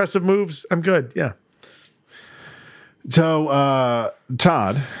some impressive moves. I'm good. Yeah. So,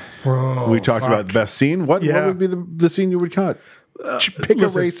 Todd, we talked about the best scene. What would be the scene you would cut? Pick a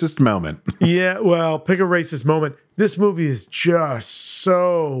racist moment. Yeah, well, pick a racist moment. This movie is just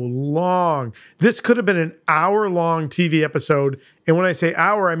so long. This could have been an hour-long TV episode. And when I say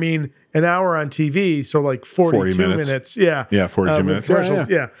hour, I mean an hour on TV. So like 42 minutes. Yeah. Yeah, 42 minutes.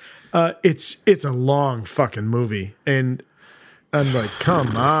 Yeah. It's a long fucking movie. And I'm like,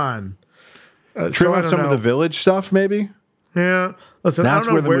 come on. Trim out some of the village stuff, maybe? Yeah. Listen, that's I don't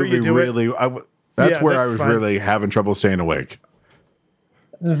know where the where you movie do really... it. That's where I was really having trouble staying awake.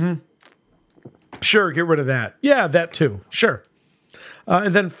 Mm-hmm. Sure, get rid of that. Yeah, that too. Sure.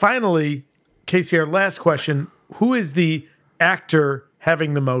 And then finally, Casey, our last question. Who is the actor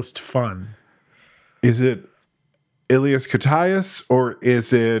having the most fun? Is it Ilias Koteas or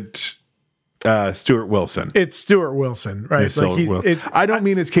is it Stuart Wilson? It's Stuart Wilson, right? It's Wilson. I don't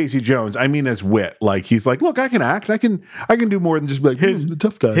mean as Casey Jones. I mean as Wit. Like he's like, look, I can act. I can do more than just be like the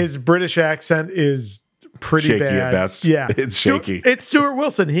tough guy. His British accent is pretty shaky bad. At best. Yeah, it's shaky. It's Stuart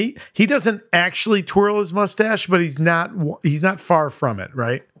Wilson. He doesn't actually twirl his mustache, but he's not far from it,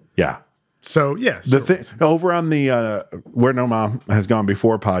 right? Yeah. So yeah, the thing over on the Where No Mom Has Gone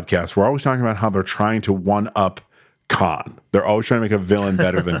Before podcast, we're always talking about how they're trying to one up Khan. They're always trying to make a villain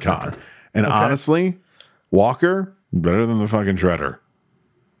better than Khan. And honestly, Walker better than the fucking Shredder.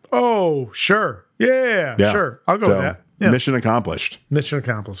 Oh, sure. Yeah. Sure. I'll go with that. Yeah. Mission accomplished. Mission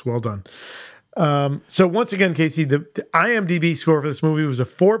accomplished. Well done. So once again, Casey, the IMDb score for this movie was a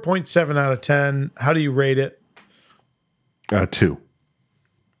 4.7 out of 10. How do you rate it? 2.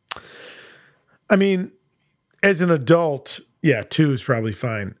 I mean, as an adult, 2 is probably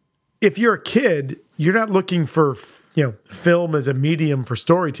fine. If you're a kid, you're not looking for, film as a medium for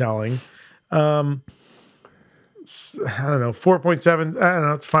storytelling. I don't know, 4.7. I don't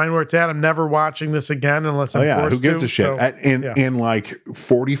know. It's fine where it's at. I'm never watching this again unless I'm forced to. Who gives a shit? So, in like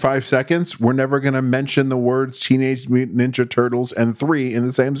 45 seconds, we're never going to mention the words Teenage Mutant Ninja Turtles and 3 in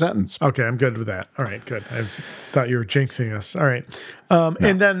the same sentence. Okay, I'm good with that. All right, good. I thought you were jinxing us. All right. No.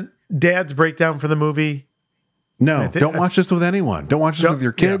 And then Dad's breakdown for the movie. No, don't watch this with anyone. Don't watch this with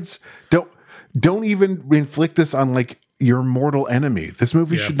your kids. Yeah. Don't even inflict this on like your mortal enemy. This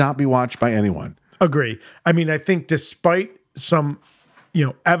movie should not be watched by anyone. Agree. I mean, I think despite some,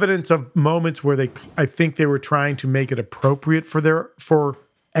 evidence of moments where I think they were trying to make it appropriate for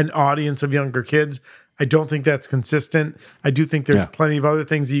an audience of younger kids, I don't think that's consistent. I do think there's plenty of other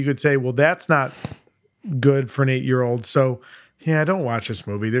things that you could say, well, that's not good for an 8-year-old. So, yeah, don't watch this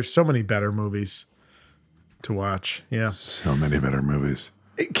movie. There's so many better movies to watch. Yeah. So many better movies.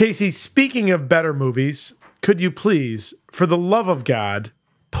 Casey, speaking of better movies, could you please, for the love of God,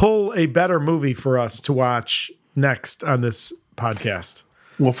 pull a better movie for us to watch next on this podcast?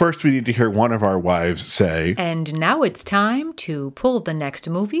 Well, first we need to hear one of our wives say, "And now it's time to pull the next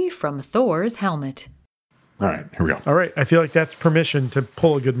movie from Thor's helmet." All right, here we go. All right, I feel like that's permission to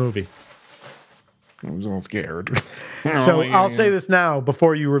pull a good movie. I was all scared. So I'll say this now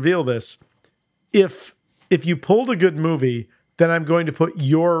before you reveal this. If you pulled a good movie, then I'm going to put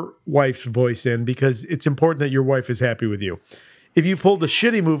your wife's voice in because it's important that your wife is happy with you. If you pulled a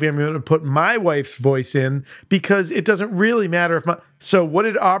shitty movie, I'm going to put my wife's voice in because it doesn't really matter if my... So what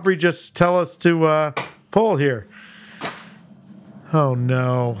did Aubrey just tell us to pull here? Oh,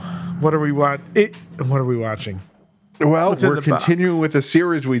 no. What are we watching? Well, we're continuing with the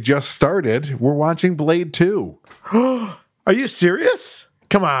series we just started. We're watching Blade 2. Are you serious?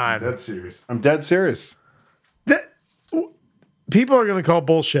 Come on. I'm dead serious. I'm dead serious. People are going to call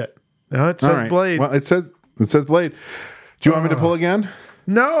bullshit. No, it says Blade. Well, it says Blade. Do you want me to pull again?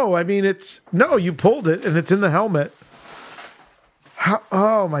 No, I mean you pulled it and it's in the helmet.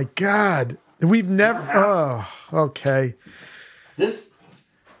 Oh my God. We've never okay. This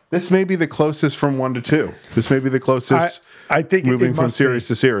may be the closest from 1 to 2. This may be the closest I think moving from series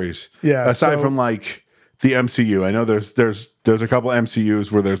to series. Yeah. Aside from like the MCU. I know there's a couple MCUs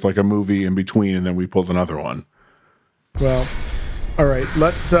where there's like a movie in between and then we pulled another one. Well, all right,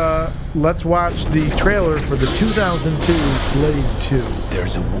 let's watch the trailer for the 2002 Blade 2.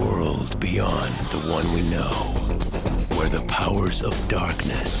 There's a world beyond the one we know, where the powers of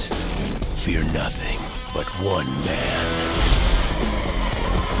darkness fear nothing but one man.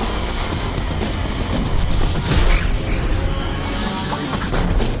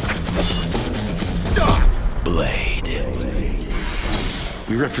 Stop! Blade.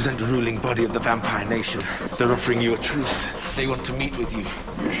 We represent the ruling body of the vampire nation. They're offering you a truce. They want to meet with you.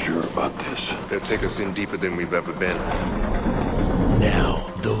 You sure about this? They'll take us in deeper than we've ever been. Now,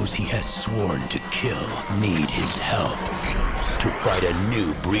 those he has sworn to kill need his help to fight a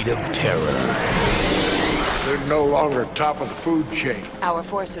new breed of terror. They're no longer top of the food chain. Our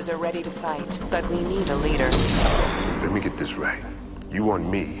forces are ready to fight, but we need a leader. Let me get this right. You want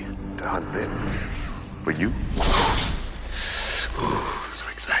me to hunt them. For you? Ooh, so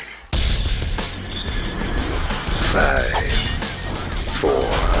exciting. 5, 4,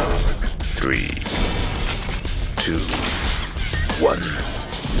 3, 2, 1.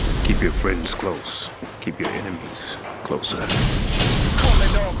 Keep your friends close. Keep your enemies closer.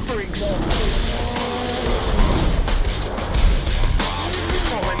 Calling all freaks.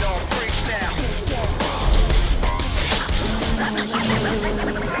 Calling all freaks now.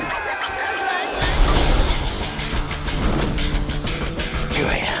 Here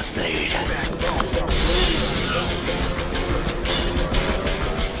I am, Blade.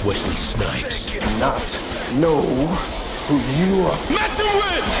 Wesley Snipes. Not know who you are. Messing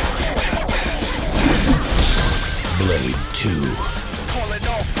with! Blade 2. Calling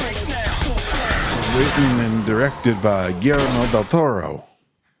all freaks now. Written and directed by Guillermo del Toro.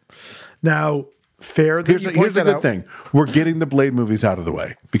 Now, fair. Here's a good thing. We're getting the Blade movies out of the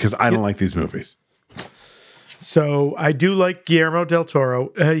way because I don't like these movies. So I do like Guillermo del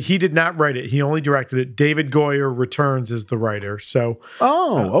Toro. He did not write it. He only directed it. David Goyer returns as the writer. So,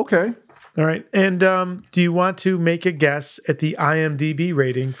 okay. All right. And do you want to make a guess at the IMDb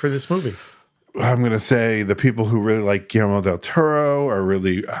rating for this movie? I'm going to say the people who really like Guillermo del Toro are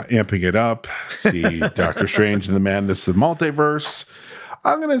really amping it up. See Doctor Strange and the Madness of the Multiverse.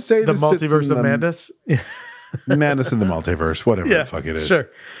 I'm going to say the Multiverse of Madness? Madness in the Multiverse, whatever the fuck it is. Sure.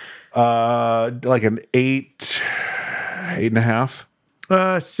 Like an 8.5.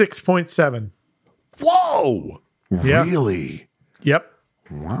 6.7. Whoa! Yeah. Really? Yep.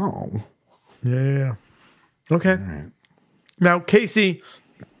 Wow. Yeah. Okay. Right. Now, Casey,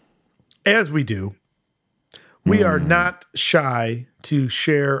 as we do, we are not shy to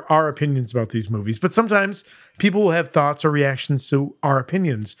share our opinions about these movies, but sometimes people will have thoughts or reactions to our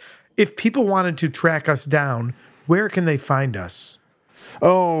opinions. If people wanted to track us down, where can they find us?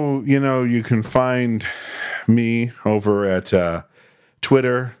 Oh, you can find me over at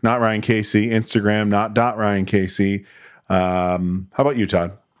Twitter, not Ryan Casey, Instagram, not .Ryan Casey. How about you,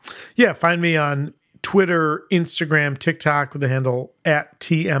 Todd? Yeah, find me on Twitter, Instagram, TikTok with the handle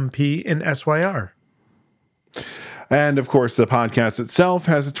 @TMP and SYR. And of course, the podcast itself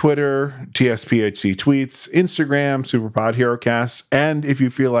has a Twitter, TSPHC tweets, Instagram, Superpod HeroCast. And if you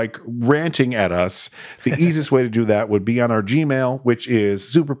feel like ranting at us, the easiest way to do that would be on our Gmail, which is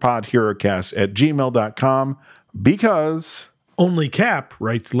superpodherocast@gmail.com, because only Cap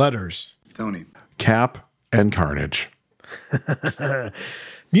writes letters. Tony. Cap and Carnage.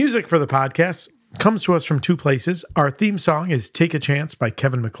 Music for the podcast comes to us from two places. Our theme song is Take a Chance by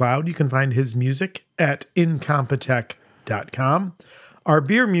Kevin MacLeod. You can find his music at incompetech.com. Our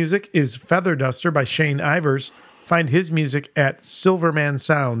beer music is Feather Duster by Shane Ivers. Find his music at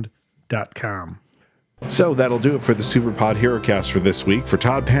silvermansound.com. So that'll do it for the Superpod HeroCast for this week. For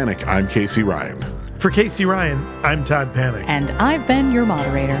Todd Panic, I'm Casey Ryan. For Casey Ryan, I'm Todd Panic. And I've been your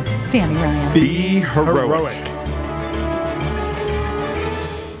moderator, Danny Ryan. Be heroic.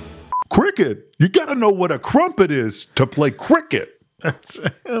 Cricket. You got to know what a crumpet is to play cricket.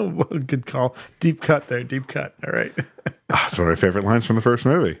 Oh, good call. Deep cut there. Deep cut. All right. That's one of my favorite lines from the first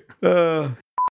movie.